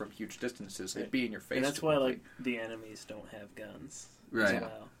people off from huge distances. They'd be in your face. And that's why typically. like the enemies don't have guns. Right. As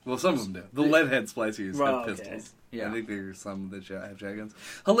well. Well, some of them do. The leadhead splicers Well, have okay. pistols. Yeah. I think there's some that have shotguns.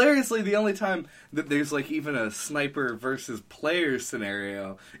 Hilariously, the only time that there's like even a sniper versus player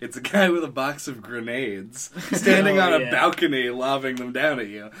scenario, it's a guy with a box of grenades standing Oh, on a yeah. balcony lobbing them down at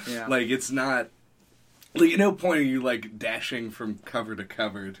you. Yeah. Like, it's not... Like, no point are you like dashing from cover to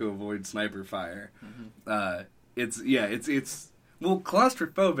cover to avoid sniper fire. It's well,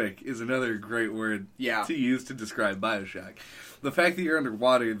 claustrophobic is another great word Yeah. to use to describe BioShock. The fact that you're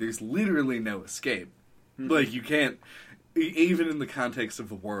underwater, there's literally no escape. Like, you can't... even in the context of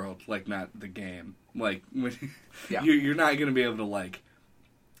the world, like, not the game. Like, when Yeah. you're not going to be able to, like,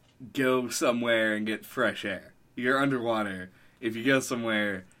 go somewhere and get fresh air. You're underwater. If you go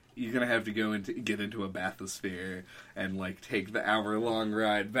somewhere, you're going to have to get into a bathysphere and, like, take the hour-long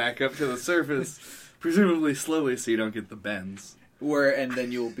ride back up to the surface, presumably slowly so you don't get the bends. And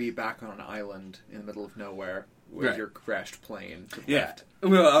then you'll be back on an island in the middle of nowhere with Right. your crashed plane. To Yeah. lift.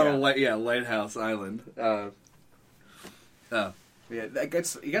 Well, on Yeah. a Lighthouse Island. Yeah, I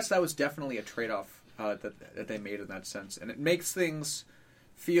guess that was definitely a trade-off that they made in that sense, and it makes things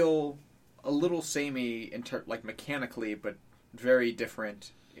feel a little samey like mechanically, but very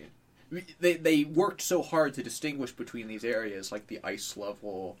different. They worked so hard to distinguish between these areas, like the ice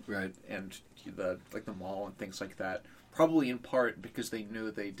level, Right. and the mall and things like that. Probably in part because they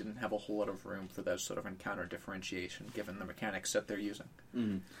knew they didn't have a whole lot of room for that sort of encounter differentiation, given the mechanics that they're using.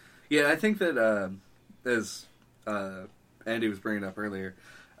 Mm-hmm. Yeah, I think that as Andy was bringing up earlier,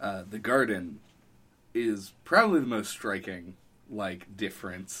 the garden is probably the most striking, like,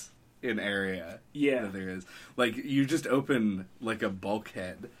 difference in area Yeah. that there is. Like, you just open, like, a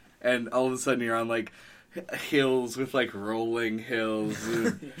bulkhead, and all of a sudden you're on, like, hills with, like, rolling hills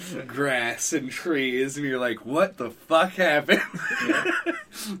and grass and trees, and you're like, what the fuck happened?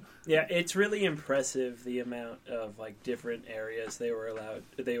 Yeah, it's really impressive the amount of like different areas they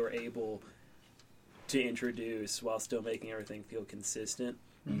were able to introduce while still making everything feel consistent.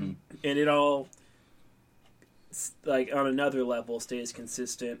 Mhm. And it all, like, on another level, stays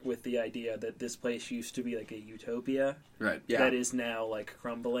consistent with the idea that this place used to be like a utopia Right. Yeah. that is now like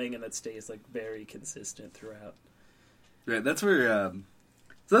crumbling, and that stays like very consistent throughout. Right, that's where,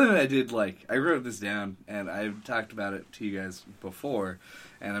 something I did, like, I wrote this down, and I've talked about it to you guys before,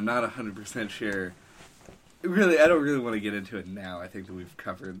 and I'm not 100% sure. Really, I don't really want to get into it now. I think that we've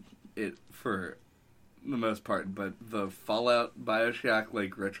covered it for the most part, but the Fallout, Bioshock,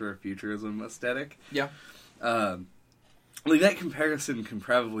 like, retro-futurism aesthetic, Yeah. like, that comparison can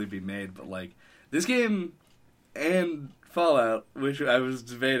probably be made, but, like, this game and Fallout, which I was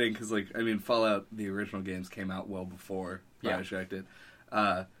debating, because, like, I mean, Fallout, the original games came out well before Bioshock did.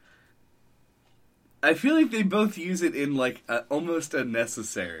 I feel like they both use it in, like, almost a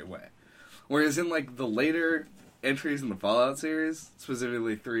necessary way. Whereas in, like, the later entries in the Fallout series,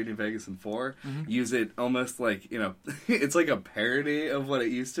 specifically 3, New Vegas, and 4, use it almost like, you know, it's like a parody of what it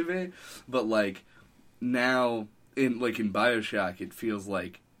used to be, but, like, now, in Bioshock, it feels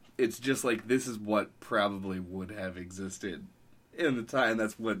like it's just like this is what probably would have existed in the time.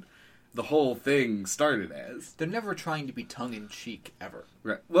 That's what the whole thing started as. They're never trying to be tongue-in-cheek, ever.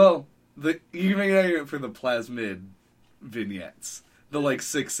 Right. Well, you can make an argument for the plasmid vignettes. The, like,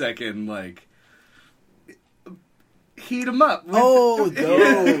 6-second, like, heat 'em up. Oh,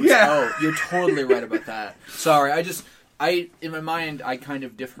 those! Yeah. Oh, you're totally right about that. Sorry, in my mind, I kind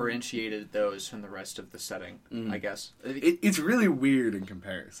of differentiated those from the rest of the setting, I guess. It's really weird in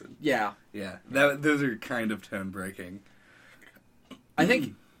comparison. Yeah. Yeah. Those are kind of tone-breaking. I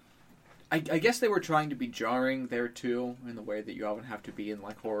think... I guess they were trying to be jarring there, too, in the way that you often have to be in,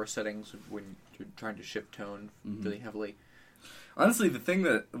 like, horror settings when you're trying to shift tone really heavily. Honestly, the thing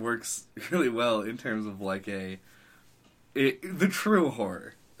that works really well in terms of, like, the true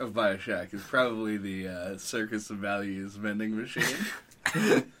horror of Bioshock is probably the Circus of Values vending machine.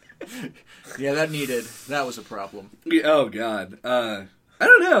 Yeah, that was a problem. Yeah, oh, God. I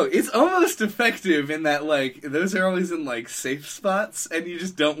don't know. It's almost effective in that, like, those are always in, like, safe spots, and you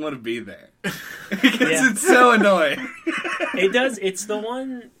just don't want to be there. Because it's so annoying. It does. It's the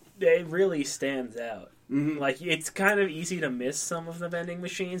one that really stands out. Mm-hmm. Like, it's kind of easy to miss some of the vending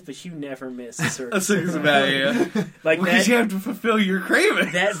machines, but you never miss a A Circus of Values. Like, Because that, you have to fulfill your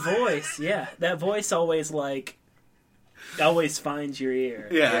cravings. that voice, yeah. That voice always, like, always finds your ear.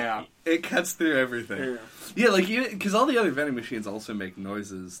 Yeah. It cuts through everything. Yeah. Yeah, like, because all the other vending machines also make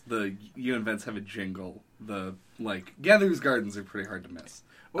noises. The UN-Vents have a jingle. The, like, Gatherer's Gardens are pretty hard to miss.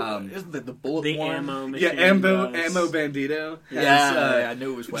 Isn't the bullet The one? ammo Yeah, machine. Ammo does. Bandito. I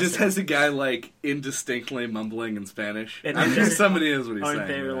knew it was Western. Just has a guy, like, indistinctly mumbling in Spanish. And I'm then sure somebody knows what he's Aren't saying.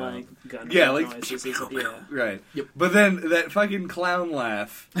 they, you know. like, gun Yeah, like, noises? Yeah. Right. Yep. But then that fucking clown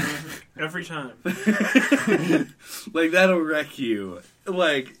laugh, Every time. like, that'll wreck you,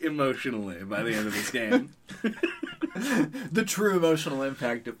 like, emotionally by the end of this game. The true emotional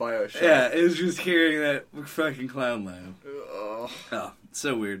impact of Bioshock. Yeah, it's just hearing that fucking clown laugh. Oh,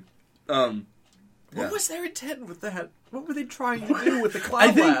 so weird. What was their intent with that? What were they trying to do with the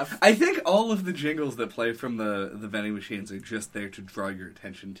clown laugh? I think all of the jingles that play from the vending machines are just there to draw your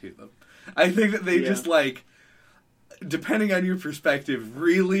attention to them. I think that they just, like... depending on your perspective,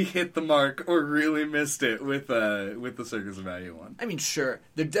 really hit the mark or really missed it with the Circus of Value one. I mean, sure,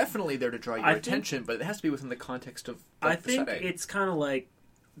 they're definitely there to draw your attention, but it has to be within the context of I the think setting. it's kind of like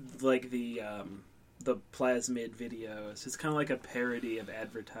the plasmid videos. It's kind of like a parody of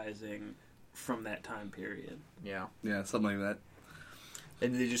advertising from that time period. Yeah. Yeah, something like that.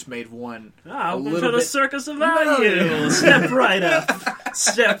 And they just made one Ah, a welcome little to the bit... Circus of Value. Step right up.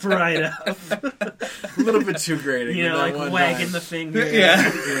 Step right up. a little bit too grating. You know, that like one wagging time. the finger. Yeah,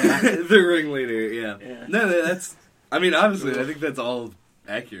 the ringleader. Yeah. Yeah. No, that's. I mean, honestly, I think that's all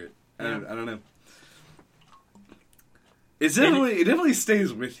accurate. I don't know. It definitely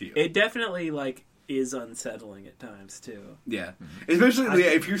stays with you. It definitely like is unsettling at times too. Yeah, especially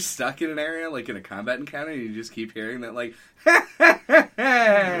if you're stuck in an area like in a combat encounter, and you just keep hearing that like,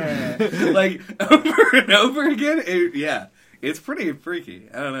 like over and over again. It's pretty freaky.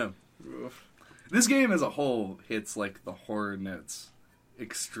 I don't know. This game as a whole hits like the horror notes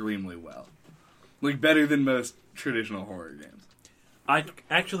extremely well, like better than most traditional horror games. I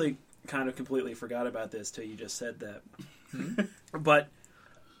actually kind of completely forgot about this till you just said that. But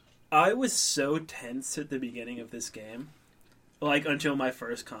I was so tense at the beginning of this game, like until my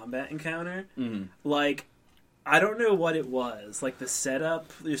first combat encounter. Mm-hmm. Like, I don't know what it was. Like the setup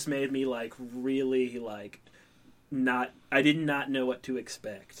just made me like really like not. I did not know what to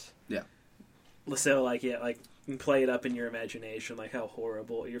expect. Yeah. So like you can play it up in your imagination, like how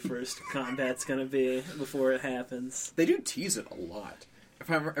horrible your first combat's gonna be before it happens. They do tease it a lot.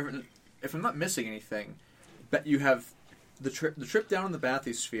 If I'm not missing anything, but you have the trip down in the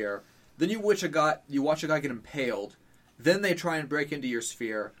bathysphere. Then you watch a guy get impaled. Then they try and break into your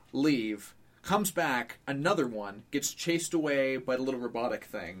sphere, leave, comes back, another one gets chased away by the little robotic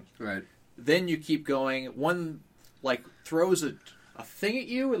thing. Right. Then you keep going. One like throws a thing at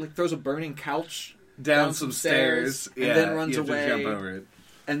you, it like throws a burning couch Down some stairs, and then runs you have away. to jump over it.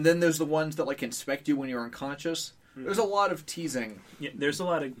 And then there's the ones that like inspect you when you're unconscious. There's a lot of teasing. Yeah, there's a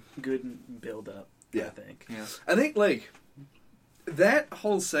lot of good build up. Yeah. I think. Yeah. I think like that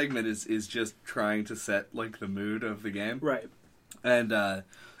whole segment is just trying to set like the mood of the game, Right. and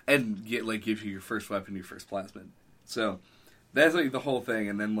get like gives you your first weapon, your first plasmid. So that's like the whole thing,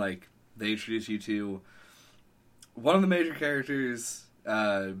 and then like they introduce you to one of the major characters,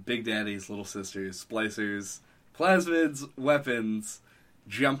 Big Daddy's little sisters, splicers, plasmids, weapons,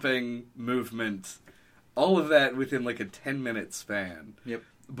 jumping, movement, all of that within like a 10-minute span. Yep.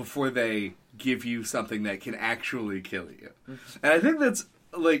 Before they give you something that can actually kill you. And I think that's,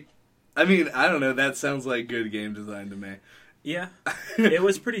 like, I mean, I don't know, that sounds like good game design to me. Yeah. It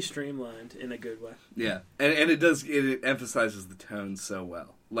was pretty streamlined in a good way. Yeah. And it emphasizes the tone so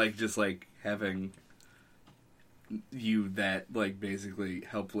well. Like, just, like, having you that, like, basically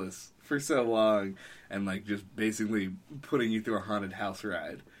helpless for so long, and, like, just basically putting you through a haunted house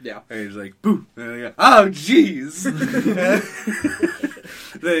ride. Yeah. And you're just like, boo! And they go, oh, jeez!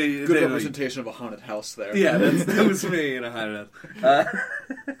 Good representation of a haunted house there. Yeah, that was me in a haunted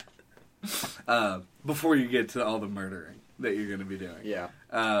house. Before you get to all the murdering that you're going to be doing. Yeah.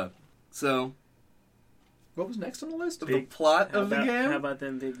 So, What was next on the list? the plot How of the about, game? how about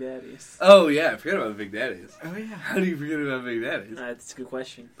them Big Daddies? Oh, yeah, I forgot about the Big Daddies. Oh yeah. How do you forget about Big Daddies? That's a good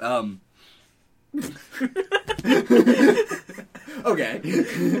question.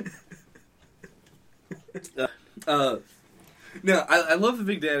 Okay. No, I love the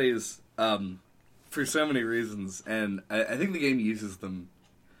Big Daddies for so many reasons, and I think the game uses them.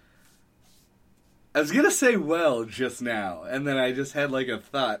 I was gonna say well just now, and then I just had like a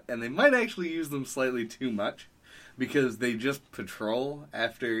thought, and they might actually use them slightly too much, because they just patrol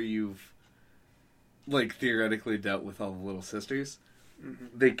after you've, like, theoretically dealt with all the little sisters. Mm-hmm.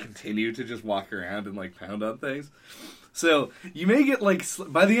 They continue to just walk around and, like, pound on things. So, you may get, like,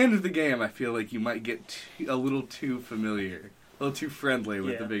 by the end of the game, I feel like you might get a little too familiar, a little too friendly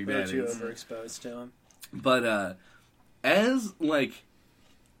with the Big Daddies. Yeah, too overexposed to them. But, as, like,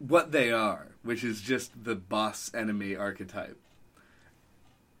 what they are, which is just the boss enemy archetype,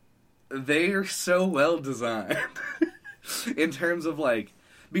 they are so well designed in terms of, like,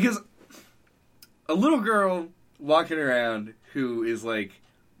 because a little girl walking around who is, like,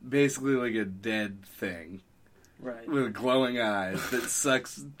 basically like a dead thing, Right. with glowing eyes that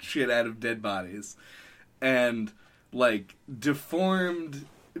sucks shit out of dead bodies, and, like, deformed,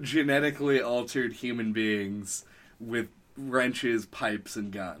 genetically altered human beings with wrenches, pipes,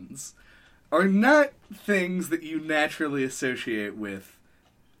 and guns are not things that you naturally associate with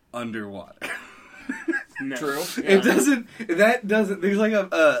underwater. No. True. It doesn't. That doesn't. There's like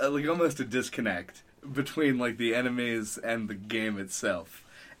like almost a disconnect between like the enemies and the game itself,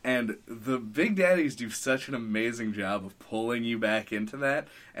 And the Big Daddies do such an amazing job of pulling you back into that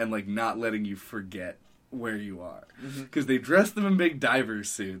and, like, not letting you forget where you are. Because they dress them in big diver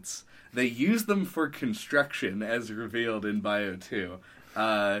suits. They use them for construction, as revealed in Bio 2.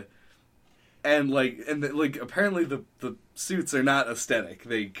 Apparently the suits are not aesthetic.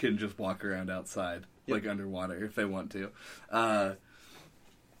 They can just walk around outside, like, underwater, if they want to.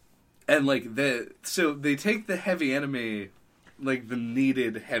 So they take the heavy enemy, like, the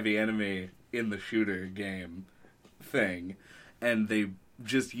needed heavy enemy in the shooter game thing, and they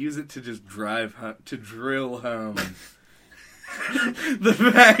just use it to just drill home the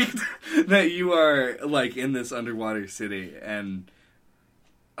fact that you are, like, in this underwater city, and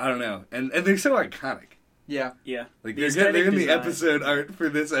I don't know, and they're so iconic. Yeah. Like, The they're in the design. episode art for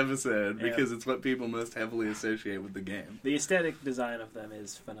this episode Yeah. because it's what people most heavily associate with the game. The aesthetic design of them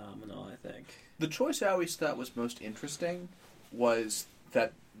is phenomenal, I think. The choice I always thought was most interesting was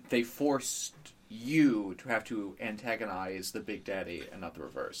that they forced you to have to antagonize the Big Daddy and not the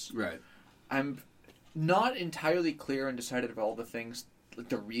reverse. Right. I'm not entirely clear and decided of all the things, like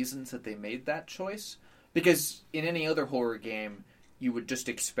the reasons that they made that choice. Because in any other horror game, you would just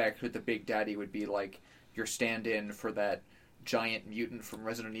expect that the Big Daddy would be like your stand-in for that giant mutant from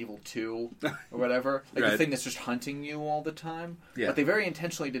Resident Evil 2 or whatever. Like the Right. thing that's just hunting you all the time. Yeah. But they very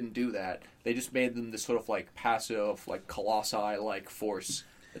intentionally didn't do that. They just made them this sort of like passive, like colossi-like force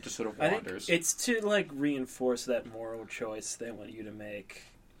that just sort of I think wanders. it's to, like, reinforce that moral choice they want you to make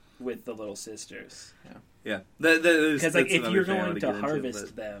with the little sisters. Yeah. Because, like, that's if another you're thing I going wanna to get into, harvest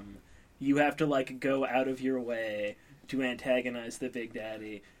but- them, you have to, like, go out of your way to antagonize the Big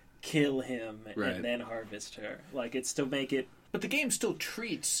Daddy, kill him, Right. and then harvest her. Like, it's to make it... But the game still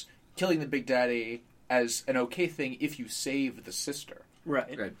treats killing the Big Daddy as an okay thing if you save the sister.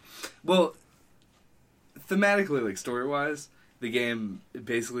 Right. Right. Well, thematically, like, story-wise, the game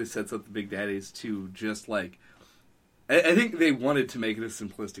basically sets up the Big Daddies to just, like... I think they wanted to make it as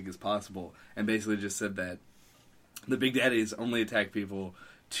simplistic as possible, and basically just said that the Big Daddies only attack people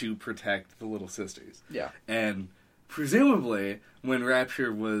to protect the little sisters. Yeah. And presumably, when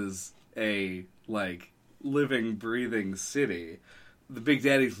Rapture was a, like, living, breathing city, the Big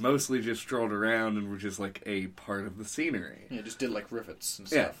Daddies mostly just strolled around and were just, like, a part of the scenery. Yeah, just did like rivets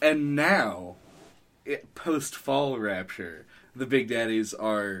and Yeah, stuff. and now, post-Fall Rapture, the Big Daddies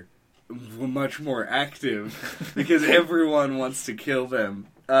are much more active because everyone wants to kill them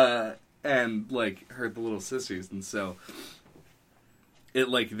and, like, hurt the little sisters, and so it,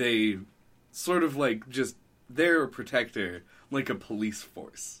 like, they sort of, like, just, they're a protector, like a police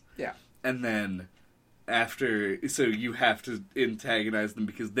force. Yeah. And then after, so you have to antagonize them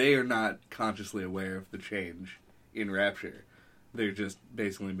because they are not consciously aware of the change in Rapture. They're just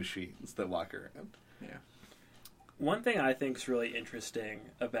basically machines that walk around. Yeah. One thing I think is really interesting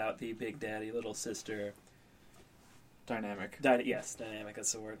about the Big Daddy, Little Sister... Dynamic. dynamic,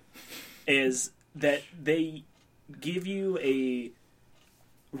 that's the word. Is that they give you a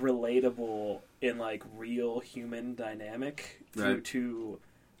relatable and, like, real human dynamic through Right. to,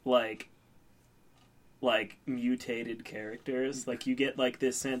 like mutated characters. Like, you get, like,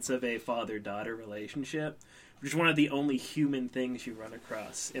 this sense of a father-daughter relationship, which is one of the only human things you run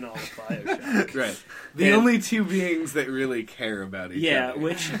across in all of Bioshock. Right. The And- only two beings that really care about each Yeah, other.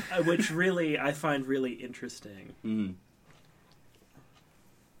 which really I find really interesting. Mhm.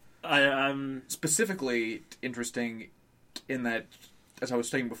 I'm Specifically interesting in that, as I was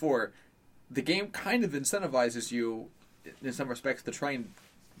saying before, the game kind of incentivizes you, in some respects, to try and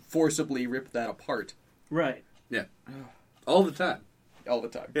forcibly rip that apart right. Yeah. All the time. all the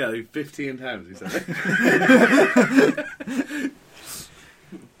time. Yeah, like 15 times he said it.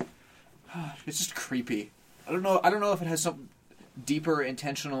 It's just creepy. I don't know if it has some deeper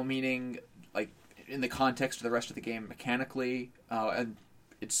intentional meaning, like in the context of the rest of the game mechanically, and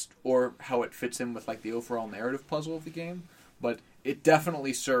it's or how it fits in with like the overall narrative puzzle of the game. But it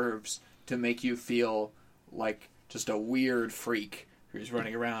definitely serves to make you feel like just a weird freak who's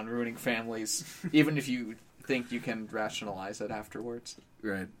running around ruining families, even if you think you can rationalize it afterwards.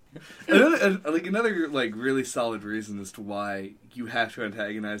 Right. Another like really solid reason as to why you have to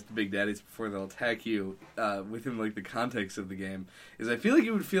antagonize the Big Daddies before they'll attack you within like the context of the game is I feel like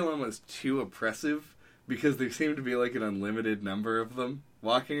it would feel almost too oppressive because there seem to be like an unlimited number of them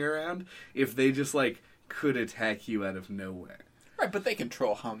walking around if they just like could attack you out of nowhere. Right, but they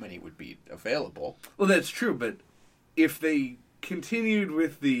control how many would be available. Well, that's true, but if they continued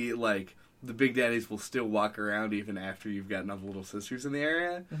with the like the Big Daddies will still walk around even after you've got enough little sisters in the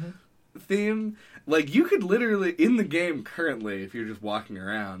area theme. Like, you could literally, in the game currently, if you're just walking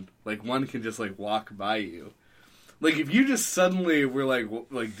around, like, one can just, like, walk by you. Like, if you just suddenly were, like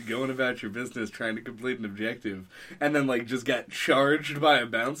going about your business trying to complete an objective, and then, like, just got charged by a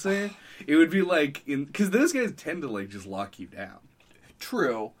bouncer, it would be, like, because those guys tend to, like, just lock you down.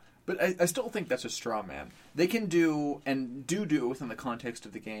 True, but I still think that's a straw man. They can do, and do within the context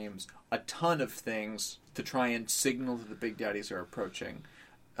of the games, a ton of things to try and signal that the big daddies are approaching.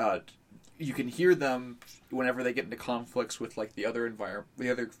 You can hear them whenever they get into conflicts with like the other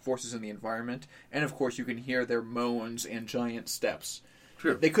forces in the environment, and of course you can hear their moans and giant steps.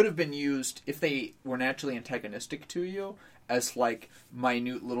 True. They could have been used if they were naturally antagonistic to you as like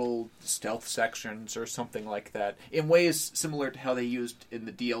minute little stealth sections or something like that, in ways similar to how they used in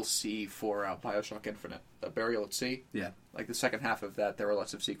the DLC for Bioshock Infinite, Burial at Sea. Yeah. Like the second half of that, there were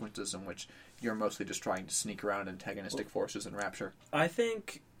lots of sequences in which you're mostly just trying to sneak around antagonistic forces in Rapture. I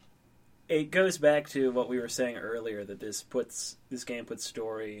think it goes back to what we were saying earlier, that this game puts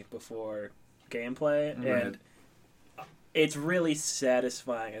story before gameplay, Right. and it's really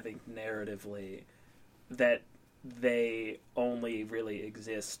satisfying, I think, narratively, that they only really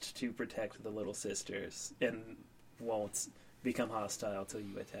exist to protect the little sisters and won't become hostile till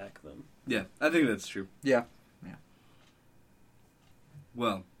you attack them. Yeah, I think that's true. Yeah.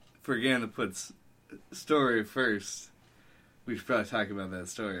 Well, for a game that puts story first, we should probably talk about that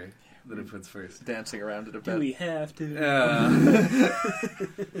story that it puts first. Dancing around it a Do bit. we have to?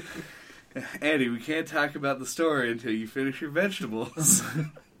 Andy, we can't talk about the story until you finish your vegetables.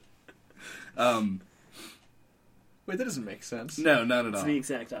 Wait, that doesn't make sense. No, not at It's all. the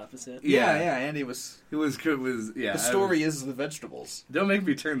exact opposite. Yeah, Andy was... It was yeah. The story is the vegetables. Don't make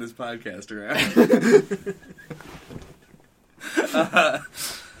me turn this podcast around.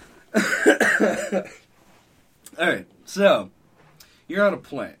 Alright, so, you're on a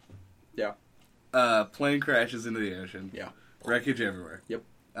plane. Yeah. Plane crashes into the ocean. Yeah. Wreckage everywhere. Yep.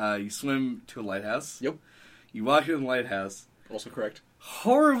 You swim to a lighthouse. Yep. You walk in the lighthouse. Also correct.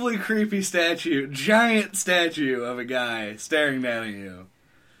 Horribly creepy giant statue of a guy staring down at you.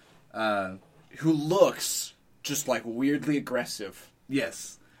 Who looks just like weirdly aggressive.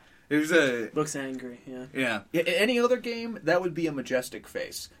 Yes. There's a... Looks angry, yeah. Yeah. In any other game, that would be a majestic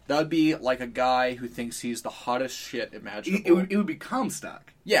face. That would be like a guy who thinks he's the hottest shit imaginable. It would be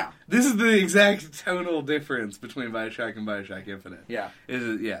Comstock. Yeah. This is the exact tonal difference between Bioshock and Bioshock Infinite. Yeah.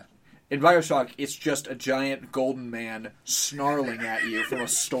 Yeah. In Bioshock, it's just a giant golden man snarling at you from a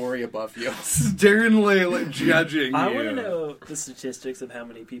story above you. Sternly judging I you. want to know the statistics of how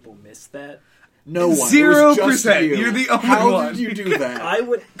many people missed that. No one. 0%. You. You're the only How one. did you do that? I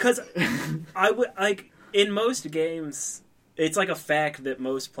would, like, in most games, it's like a fact that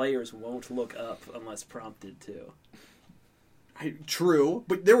most players won't look up unless prompted to. True,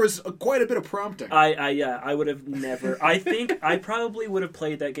 but there was quite a bit of prompting. I would have never. I think I probably would have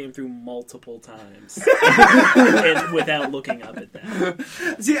played that game through multiple times and without looking up at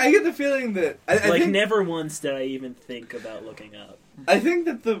that. See, I get the feeling that I think, never once did I even think about looking up. I think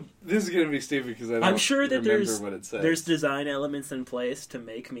that this is going to be stupid because I don't I'm sure that remember what it says. there's design elements in place to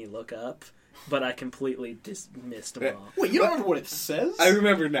make me look up, but I completely dismissed them all. Wait, you don't remember what it says? I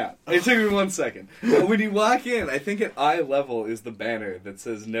remember now. It took me 1 second. When you walk in, I think at eye level is the banner that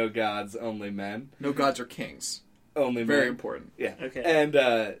says "No gods, only men." No gods or kings. Only Very men. important. Yeah. Okay.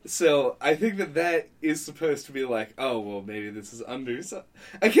 And so I think that is supposed to be like, oh, well, maybe this is under.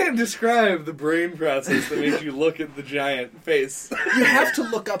 I can't describe the brain process that makes you look at the giant face. You have to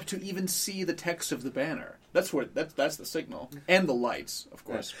look up to even see the text of the banner. That's the signal. And the lights, of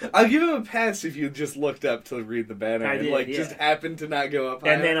course. But I'll give him a pass if you just looked up to read the banner I and did, yeah. just happened to not go up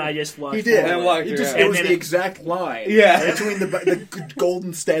high And then enough. I just watched. he did. And walked It around. was And the then exact line. Yeah. Between the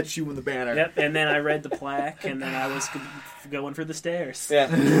golden statue and the banner. Yep, and then I read the plaque, and then I was going for the stairs.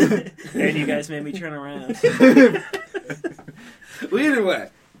 Yeah. And you guys made me turn around. Well, either way,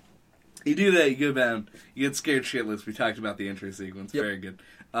 you do that, you go down, you get scared shitless. We talked about the intro sequence. Yep. Very good.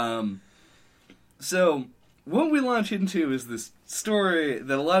 So, what we launch into is this story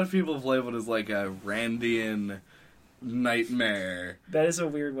that a lot of people have labeled as like a Randian nightmare. That is a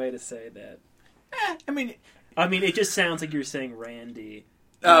weird way to say that. I mean, it just sounds like you're saying Randy.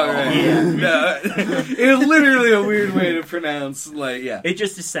 Oh, right. Yeah. No, it's literally a weird way to pronounce, like, yeah. It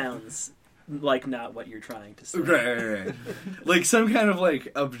just sounds like not what you're trying to say. Right. Like some kind of,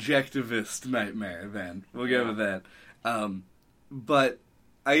 like, objectivist nightmare, then. We'll go with that. But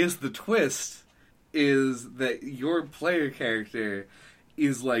I guess the twist is that your player character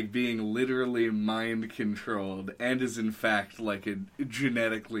is, like, being literally mind-controlled and is, in fact, like, a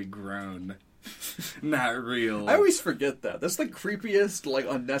genetically grown, not real. I always forget that. That's the creepiest, like,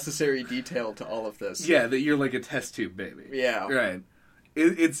 unnecessary detail to all of this. Yeah, that you're, like, a test tube baby. Yeah. Right.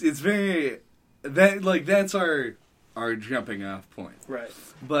 It's very... That, like, that's our our jumping off point. Right.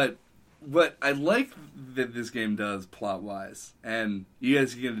 But what I like that this game does plot-wise, and you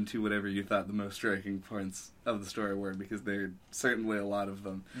guys can get into whatever you thought the most striking points of the story were, because there are certainly a lot of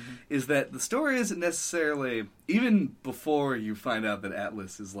them, is that the story isn't necessarily, even before you find out that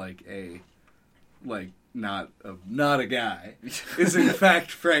Atlas is not a guy, is in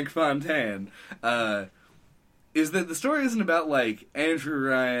fact Frank Fontaine, is that the story isn't about, like, Andrew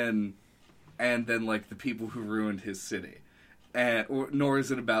Ryan and then, like, the people who ruined his city. Nor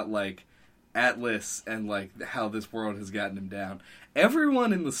is it about, like, Atlas and, like, how this world has gotten him down.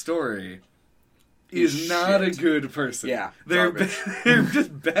 Everyone in the story is not a good person. Yeah, they're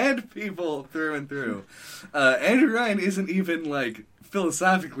just bad people through and through. Andrew Ryan isn't even, like,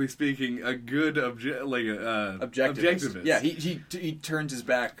 philosophically speaking, a good objectivist. Yeah, he turns his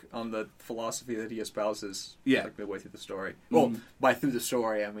back on the philosophy that he espouses. Yeah, like midway through the story. Well, by through the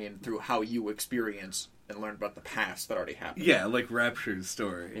story, I mean through how you experience and learn about the past that already happened. Yeah, like Rapture's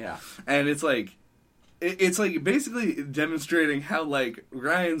story. Yeah, and it's like basically demonstrating how, like,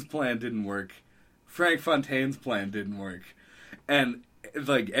 Ryan's plan didn't work, Frank Fontaine's plan didn't work, and,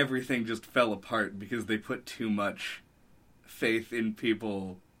 like, everything just fell apart because they put too much faith in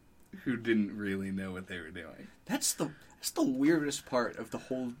people who didn't really know what they were doing. That's the weirdest part of the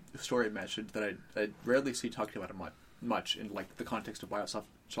whole story message that I rarely see talked about much in, like, the context of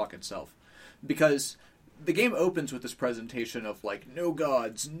BioShock itself, because the game opens with this presentation of, like, no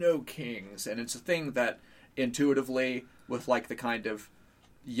gods, no kings, and it's a thing that intuitively, with, like, the kind of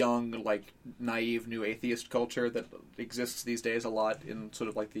young, like, naive new atheist culture that exists these days a lot in sort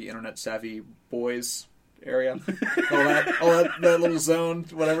of, like, the internet savvy boys area, all that little zone,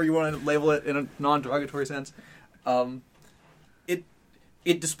 whatever you want to label it in a non-derogatory sense,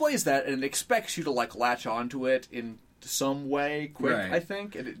 it displays that, and it expects you to, like, latch onto it in some way quick, right. I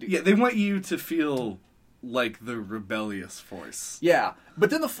think. They want you to feel like the rebellious force. Yeah, but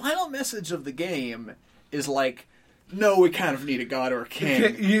then the final message of the game is like, no, we kind of need a god or a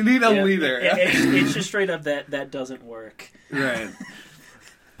king. You need a leader. It's just straight up that doesn't work. Right.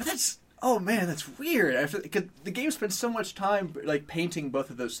 But that's... Oh man, that's weird. Because the game spends so much time, like, painting both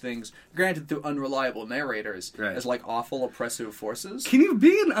of those things, granted through unreliable narrators, as, like, awful oppressive forces. Can you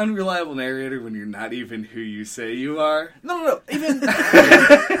be an unreliable narrator when you're not even who you say you are? No. Even,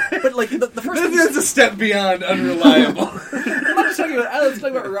 but, like, the first. That's a step beyond unreliable. I'm not just talking about. I was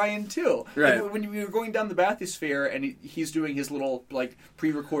talking about Ryan too. Right. Like, when you're going down the bathysphere and he's doing his little, like,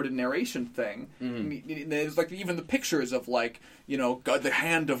 pre-recorded narration thing, and there's, like, even the pictures of, like, you know, God, the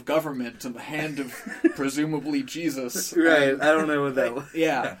hand of government and the hand of presumably Jesus. Right. I don't know what that was.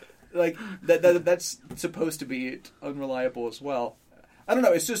 Yeah. Like, that's supposed to be unreliable as well. I don't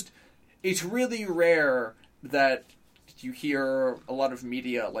know. It's really rare that you hear a lot of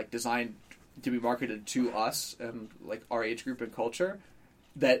media, like, designed to be marketed to us and, like, our age group and culture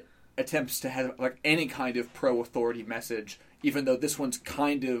that attempts to have, like, any kind of pro-authority message, even though this one's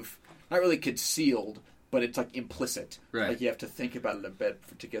kind of not really concealed, but it's, like, implicit. Right. Like, you have to think about it a bit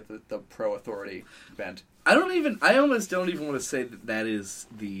to get the pro-authority bent. I almost don't even want to say that is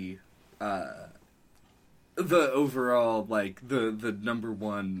the overall, like, the number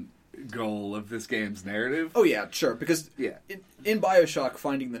one goal of this game's narrative. Oh, yeah, sure, because in BioShock,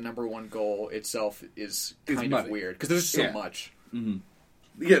 finding the number one goal itself is kind of weird, because there's so much. Mm-hmm.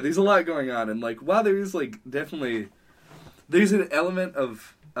 Yeah, there's a lot going on, and, like, while there is, like, definitely... There's an element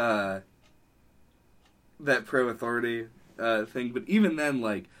of... that pro-authority thing, but even then,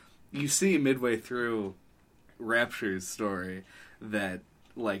 like, you see midway through Rapture's story that,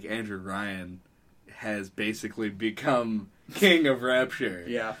 like, Andrew Ryan has basically become king of Rapture.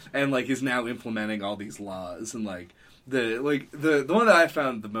 Yeah. And, like, is now implementing all these laws, and, like, the one that I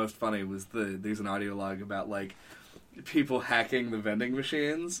found the most funny was there's an audio log about, like, people hacking the vending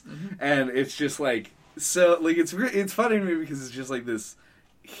machines, and it's just, like, so, like, it's funny to me because it's just, like, this...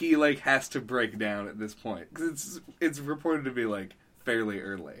 He, like, has to break down at this point. Because it's reported to be, like, fairly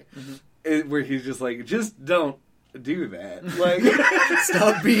early. Where he's just like, just don't do that. Like,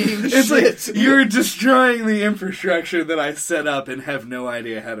 stop being it's shit. Like, you're destroying the infrastructure that I set up and have no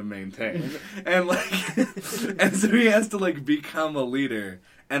idea how to maintain. And, like, and so he has to, like, become a leader.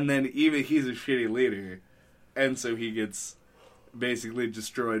 And then even he's a shitty leader. And so he gets basically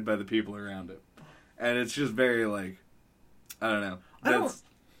destroyed by the people around him. And it's just very, like, I don't know.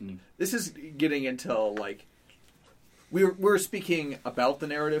 This is getting into, like, we're speaking about the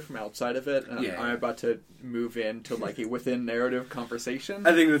narrative from outside of it, and I'm about to move into, like, a within narrative conversation.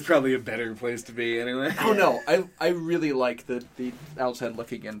 I think that's probably a better place to be anyway. Oh no, I really like the outside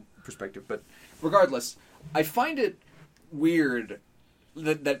looking in perspective, but regardless, I find it weird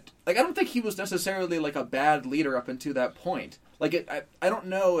that like I don't think he was necessarily like a bad leader up until that point. Like I don't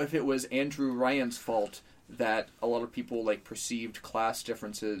know if it was Andrew Ryan's fault that a lot of people like perceived class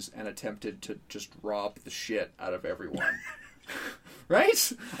differences and attempted to just rob the shit out of everyone.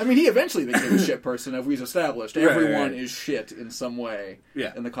 Right? I mean, he eventually became a shit person, as we've established. Everyone is shit in some way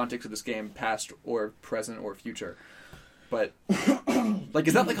in the context of this game, past or present or future. But, like,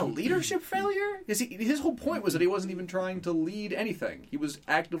 is that like a leadership failure? His whole point was that he wasn't even trying to lead anything. He was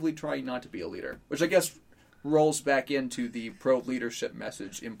actively trying not to be a leader, which I guess rolls back into the pro-leadership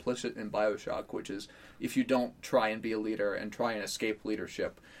message implicit in BioShock, which is if you don't try and be a leader and try and escape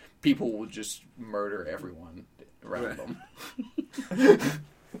leadership, people will just murder everyone around them.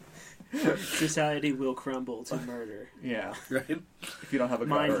 Society will crumble to murder. Yeah. Right? If you don't have a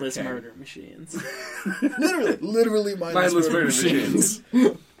god or a Mindless king. murder machines. Literally mindless murder machines.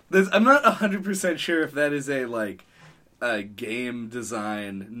 I'm not 100% sure if that is a game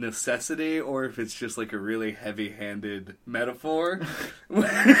design necessity or if it's just like a really heavy-handed metaphor. But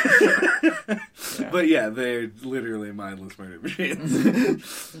yeah, they're literally mindless murder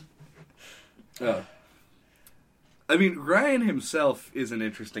machines. Oh. I mean, Ryan himself is an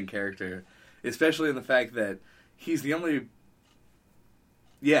interesting character, especially in the fact that he's the only...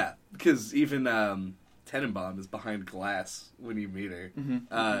 Yeah, because even Tenenbaum is behind glass when you meet her.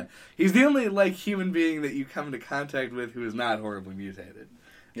 Mm-hmm. He's the only human being that you come into contact with who is not horribly mutated.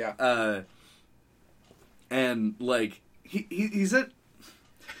 Yeah. And he's an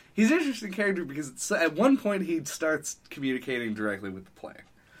interesting character because at one point he starts communicating directly with the player.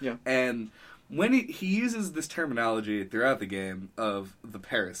 Yeah. And when he uses this terminology throughout the game of the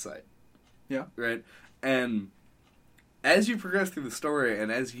parasite. Yeah. Right? And as you progress through the story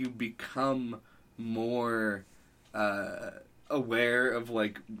and as you become more aware of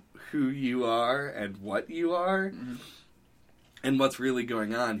who you are and what you are mm-hmm. and what's really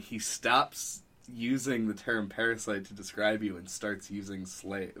going on, he stops using the term parasite to describe you and starts using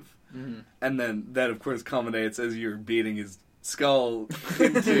slave. Mm-hmm. And then that of course culminates as you're beating his skull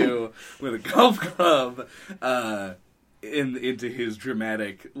into with a golf club into his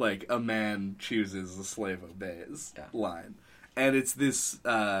dramatic a man chooses, a slave obeys line. And it's this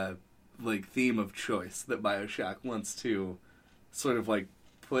theme of choice that BioShock wants to sort of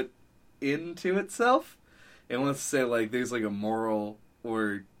put into itself. It wants to say there's a moral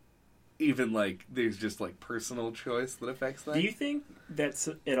or even there's just personal choice that affects that. Do you think that's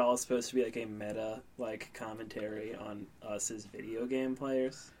it all supposed to be a meta commentary on us as video game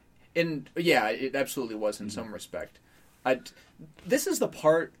players? And yeah, it absolutely was in some respect. This is the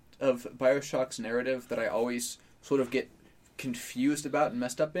part of BioShock's narrative that I always sort of get confused about and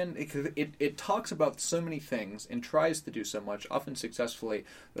messed up in. It talks about so many things and tries to do so much, often successfully,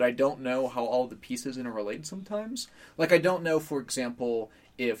 that I don't know how all the pieces interrelate sometimes. I don't know, for example,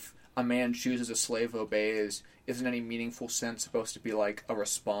 if a man chooses, a slave obeys isn't any meaningful sense supposed to be a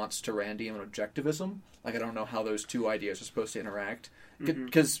response to Randian objectivism. I don't know how those two ideas are supposed to interact.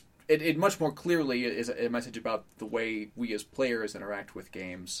 Because it much more clearly is a message about the way we as players interact with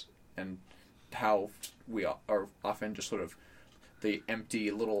games and how we are often just sort of the empty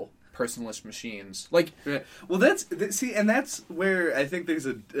little personalist machines. Well, that's where I think there's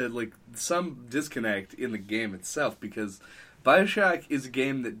some disconnect in the game itself, because BioShock is a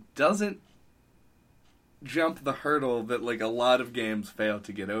game that doesn't jump the hurdle that a lot of games fail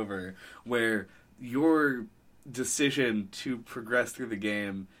to get over, where your decision to progress through the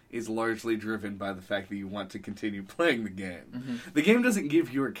game is largely driven by the fact that you want to continue playing the game. Mm-hmm. The game doesn't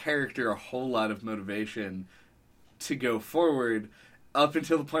give your character a whole lot of motivation to go forward up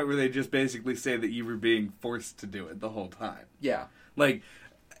until the point where they just basically say that you were being forced to do it the whole time. Yeah. To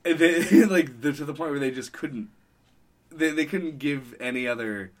the point where they just couldn't they couldn't give any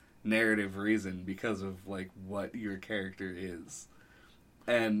other narrative reason because of what your character is.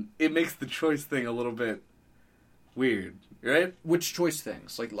 And it makes the choice thing a little bit weird, right? Which choice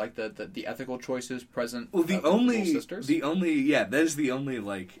things? The ethical choices present. Well, that is the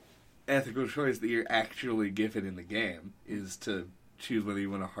only ethical choice that you're actually given in the game is to choose whether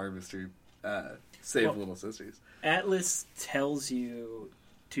you want to harvest or save little sisters. Atlas tells you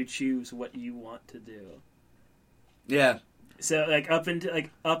to choose what you want to do. Yeah. So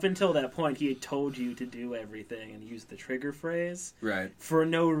up until that point, he had told you to do everything and use the trigger phrase. Right. For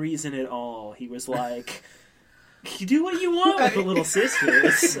no reason at all, he was like, "You do what you want with the little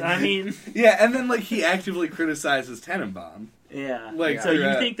sisters." I mean, yeah, and then he actively criticizes Tenenbaum. Yeah. So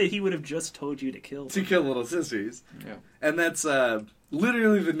you think that he would have just told you to kill them. To kill little sisters. Yeah. And that's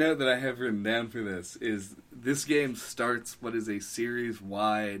literally the note that I have written down for this game starts what is a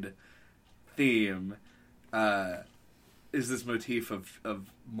series-wide theme this motif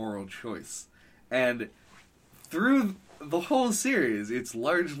of moral choice, and through the whole series, it's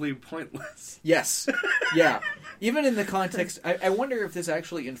largely pointless. Yes. Yeah. Even in the context, I wonder if this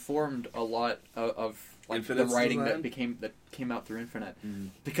actually informed a lot of like Infinite's the writing design? that came out through Infinite,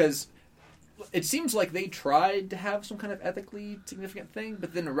 because it seems like they tried to have some kind of ethically significant thing,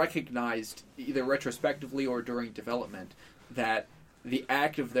 but then recognized either retrospectively or during development that the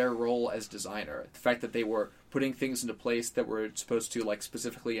act of their role as designer, the fact that they were putting things into place that were supposed to like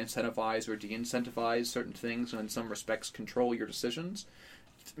specifically incentivize or de-incentivize certain things, and in some respects control your decisions,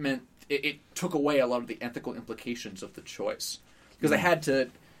 meant it took away a lot of the ethical implications of the choice. Because they had to,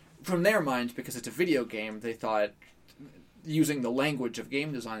 from their minds, because it's a video game, they thought, using the language of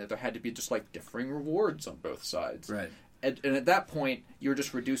game design, that there had to be just like differing rewards on both sides. Right. And at that point, you're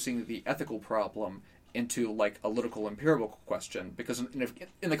just reducing the ethical problem into like a political empirical question, because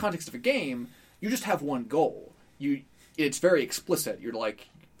in the context of a game, you just have one goal. It's very explicit. You're like,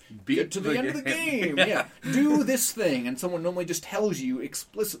 get to the end of the game. Yeah, do this thing, and someone normally just tells you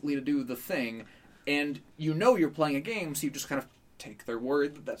explicitly to do the thing, and you know you're playing a game, so you just kind of take their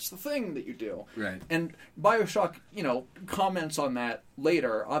word that that's the thing that you do. Right. And BioShock, comments on that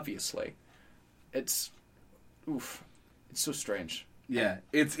later. Obviously, it's so strange. Yeah,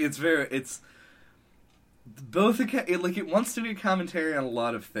 it's both it wants to be a commentary on a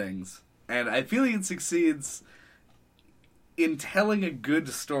lot of things, and I feel like it succeeds in telling a good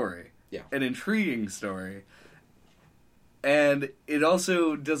story, an intriguing story, and it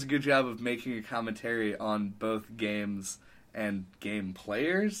also does a good job of making a commentary on both games and game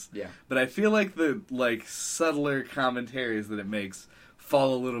players. Yeah, but I feel like the subtler commentaries that it makes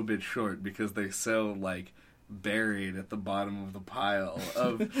fall a little bit short because they're so buried at the bottom of the pile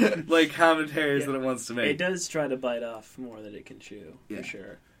of commentaries that it wants to make. It does try to bite off more than it can chew, for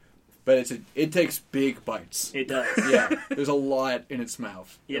sure. But it takes big bites. It does. Yeah, there's a lot in its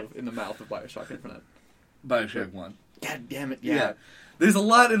mouth. Yep. In the mouth of BioShock Infinite. BioShock 1. God damn it, yeah. There's a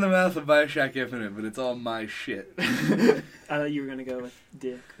lot in the mouth of BioShock Infinite, but it's all my shit. I thought you were going to go with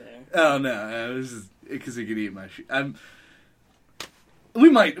Dick there. Oh, no. It was just because he could eat my shit. We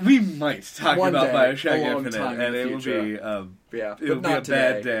might talk One about day, BioShock a long Infinite, time in and the it will be yeah, it'll but be a not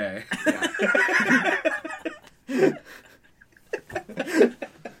bad today. day.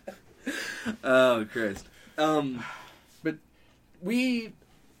 Oh Christ! But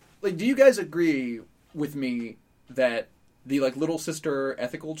do you guys agree with me that the little sister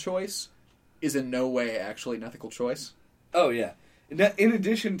ethical choice is in no way actually an ethical choice? Oh yeah. In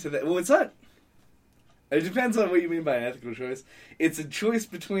addition to that, well, it's not. It depends on what you mean by an ethical choice. It's a choice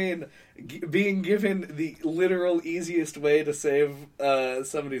between being given the literal easiest way to save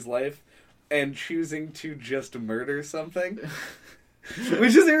somebody's life and choosing to just murder something.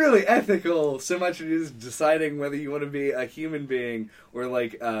 Which isn't really ethical so much as it is deciding whether you want to be a human being or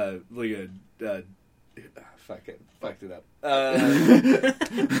fucked it up.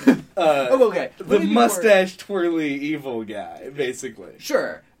 Okay. The mustache twirly evil guy, basically.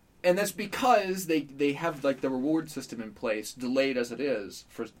 Sure. And that's because they have the reward system in place, delayed as it is,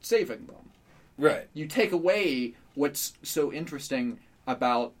 for saving them. Right. You take away what's so interesting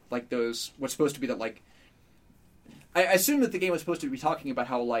about those what's supposed to be that I assume that the game was supposed to be talking about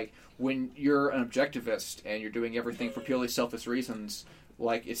how when you're an objectivist and you're doing everything for purely selfish reasons,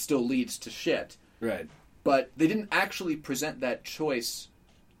 it still leads to shit. Right. But they didn't actually present that choice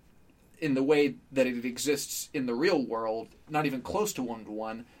in the way that it exists in the real world, not even close to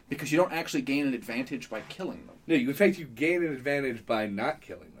one-to-one, because you don't actually gain an advantage by killing them. No, in fact, you gain an advantage by not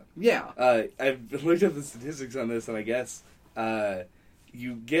killing them. Yeah. I've looked at the statistics on this, and I guess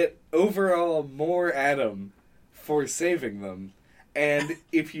you get overall more Adam for saving them, and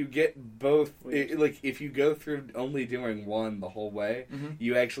if you get both, if you go through only doing one the whole way,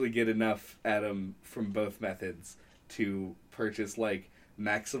 you actually get enough Adam from both methods to purchase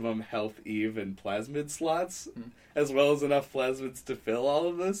maximum health Eve and plasmid slots, as well as enough plasmids to fill all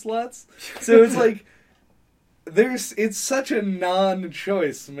of those slots. So it's it's such a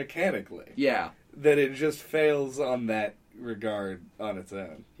non-choice mechanically. Yeah. That it just fails on that regard on its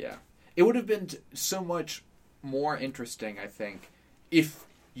own. Yeah. It would have been so much more interesting, I think, if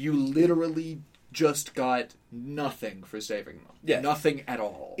you literally just got nothing for saving them. Yeah. Nothing at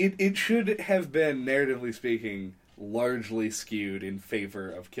all. It should have been, narratively speaking, largely skewed in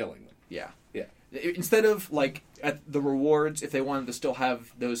favor of killing them. Yeah. Yeah. Instead of, at the rewards, if they wanted to still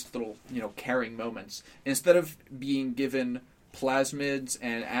have those little, caring moments, instead of being given plasmids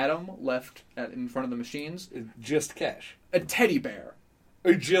and Adam left in front of the machines, Just cash. a teddy bear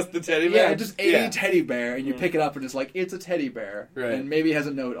Or just the teddy bear? Yeah, just a teddy bear, and you pick it up and it's like, it's a teddy bear. Right. And maybe it has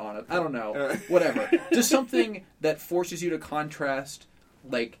a note on it. I don't know. Whatever. Just something that forces you to contrast,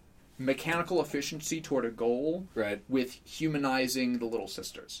 like, mechanical efficiency toward a goal Right. with humanizing the little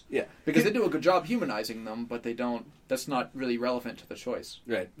sisters. Yeah. Because they do a good job humanizing them, but they don't... That's not really relevant to the choice.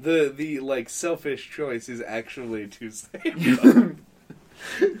 Right. The like, selfish choice is actually to save them.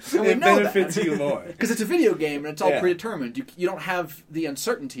 It benefits you more. Because it's a video game and it's all Yeah. predetermined. You don't have the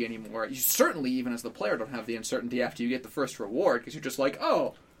uncertainty anymore. You certainly, even as the player, don't have the uncertainty after you get the first reward, because you're just like,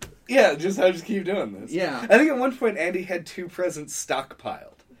 oh... Yeah, I just keep doing this. Yeah. I think at one point Andy had 2 presents stockpiled.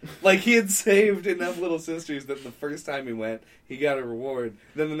 Like, he had saved enough little sisters that the first time he went, he got a reward.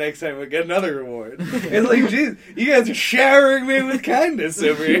 Then the next time he got another reward. It's like, jeez, you guys are showering me with kindness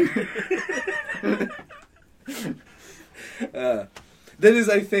over here. That is,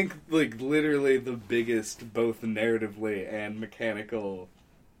 I think, like, literally the biggest, both narratively and mechanical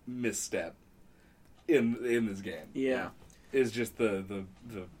misstep in this game. Yeah. Is just the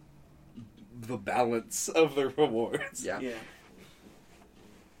balance of the rewards. Yeah. Yeah.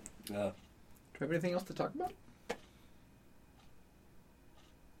 Do you have anything else to talk about?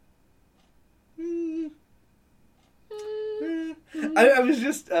 I was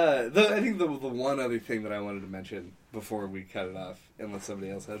just I think the one other thing that I wanted to mention before we cut it off, unless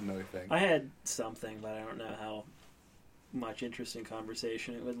somebody else had another thing. I had something, but I don't know how much interesting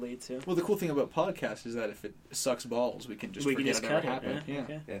conversation it would lead to. Well, the cool thing about podcasts is that if it sucks balls, we can just forget it ever happened. Yeah. Yeah.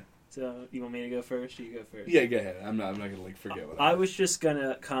 Okay. Yeah. So you want me to go first? Or you go first. Yeah, go ahead. I'm not gonna like forget what I was just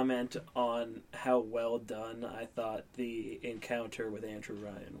gonna comment on how well done I thought the encounter with Andrew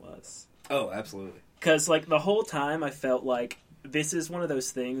Ryan was. Oh, absolutely. Because like the whole time I felt like this is one of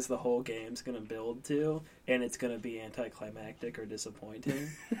those things the whole game's gonna build to, and it's gonna be anticlimactic or disappointing.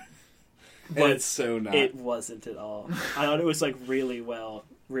 But it's so not. It wasn't at all. I thought it was like really well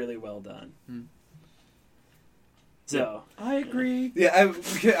done. So I agree. Yeah, I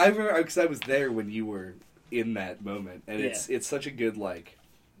remember because I was there when you were in that moment, and it's such a good, like,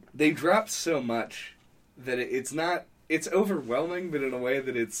 they dropped so much that it's overwhelming, but in a way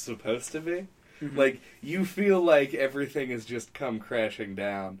that it's supposed to be. Mm-hmm. Like, you feel like everything has just come crashing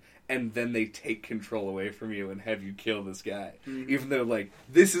down, and then they take control away from you and have you kill this guy. Mm-hmm. Even though, like,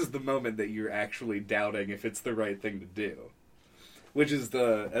 this is the moment that you're actually doubting if it's the right thing to do. Which is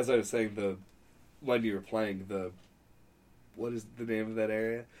as I was saying, when you were playing, what is the name of that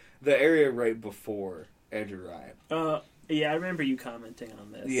area? The area right before Andrew Ryan. yeah, I remember you commenting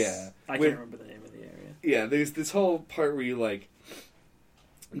on this. Yeah. I can't remember the name of the area. Yeah, there's this whole part where you, like,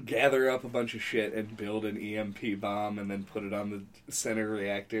 gather up a bunch of shit and build an EMP bomb and then put it on the center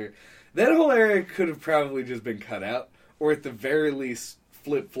reactor. That whole area could have probably just been cut out, or at the very least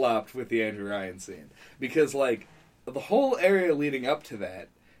flip-flopped with the Andrew Ryan scene. Because, like, the whole area leading up to that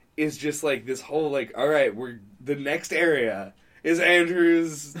is just, like, this whole, like, alright, the next area is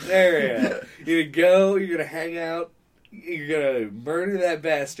Andrew's area. You're gonna go, you're gonna hang out, you're gonna murder that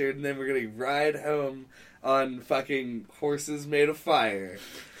bastard, and then we're gonna ride home on fucking horses made of fire.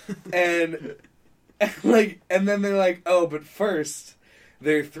 And then they're like, oh, but first,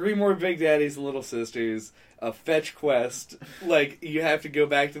 there are 3 more Big Daddies and Little Sisters, a fetch quest, like, you have to go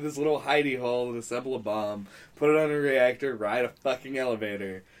back to this little hidey hole and assemble a bomb, put it on a reactor, ride a fucking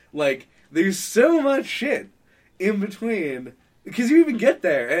elevator. Like, there's so much shit in between, because you even get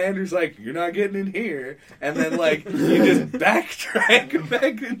there, and Andrew's like, you're not getting in here, and then, like, you just backtrack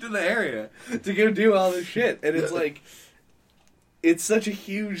back into the area to go do all this shit, and it's like, it's such a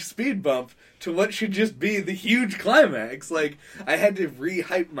huge speed bump to what should just be the huge climax. Like, I had to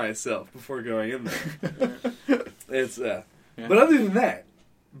re-hype myself before going in there. It's, Yeah. But other than that,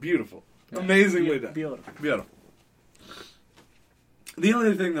 beautiful. Yeah. Amazingly done. Beautiful. The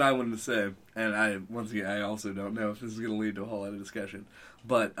only thing that I wanted to say, and I also don't know if this is going to lead to a whole lot of discussion,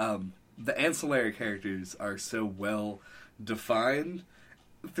 but the ancillary characters are so well defined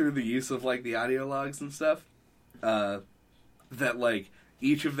through the use of, like, the audio logs and stuff, that, like,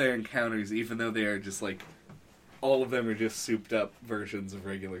 each of their encounters, even though they are just, like, all of them are just souped up versions of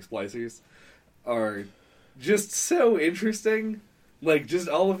regular splicers, are just so interesting. Like, just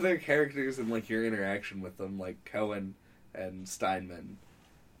all of their characters and, like, your interaction with them, like Cohen and Steinman,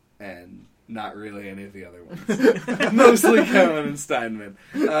 and not really any of the other ones. Mostly Cohen and Steinman.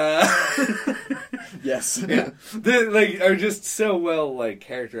 Yes. Yeah. They, like, are just so well, like,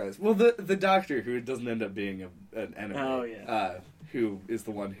 characterized. Well, the doctor, who doesn't end up being an enemy, who is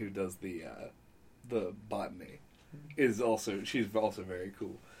the one who does the botany, she's also very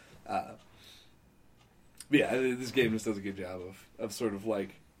cool. Yeah, this game just does a good job of sort of,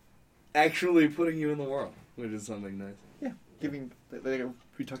 like, actually putting you in the world, which is something nice. Yeah. giving, like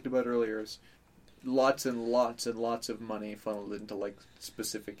we talked about earlier, is lots and lots and lots of money funneled into like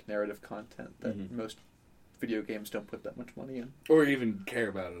specific narrative content that most video games don't put that much money in. Or even care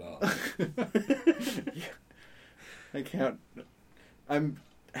about at all. Yeah. I can't. I'm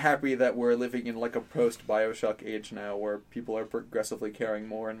happy that we're living in like a post-Bioshock age now where people are progressively caring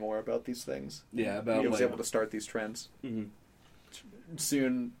more and more about these things. Yeah, about I was able to start these trends.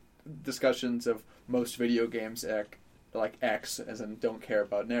 Soon, discussions of most video games like X, as in don't care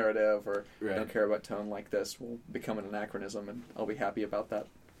about narrative or don't care about tone like this, will become an anachronism, and I'll be happy about that.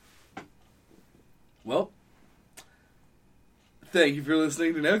 Well, thank you for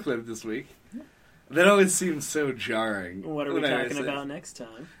listening to NoClip this week. That always seems so jarring. What are we talking about next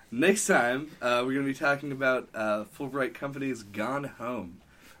time? Next time, we're going to be talking about Fulbright Company's Gone Home.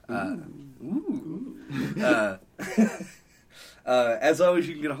 As always,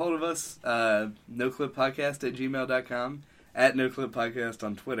 you can get a hold of us, noclippodcast@gmail.com, at noclippodcast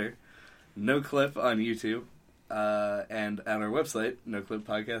on Twitter, noclip on YouTube, and at our website,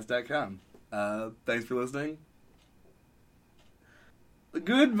 noclippodcast.com. Thanks for listening.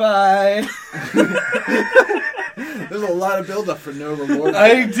 Goodbye! There's a lot of build-up for no reward.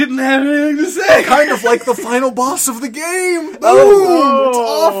 I didn't have anything to say! Kind of like the final boss of the game! Oh, it's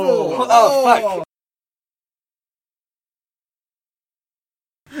awful! Oh, fuck.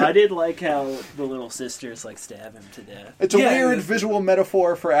 I did like how the little sisters like stab him to death. It's a weird visual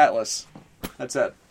metaphor for Atlas. That's it.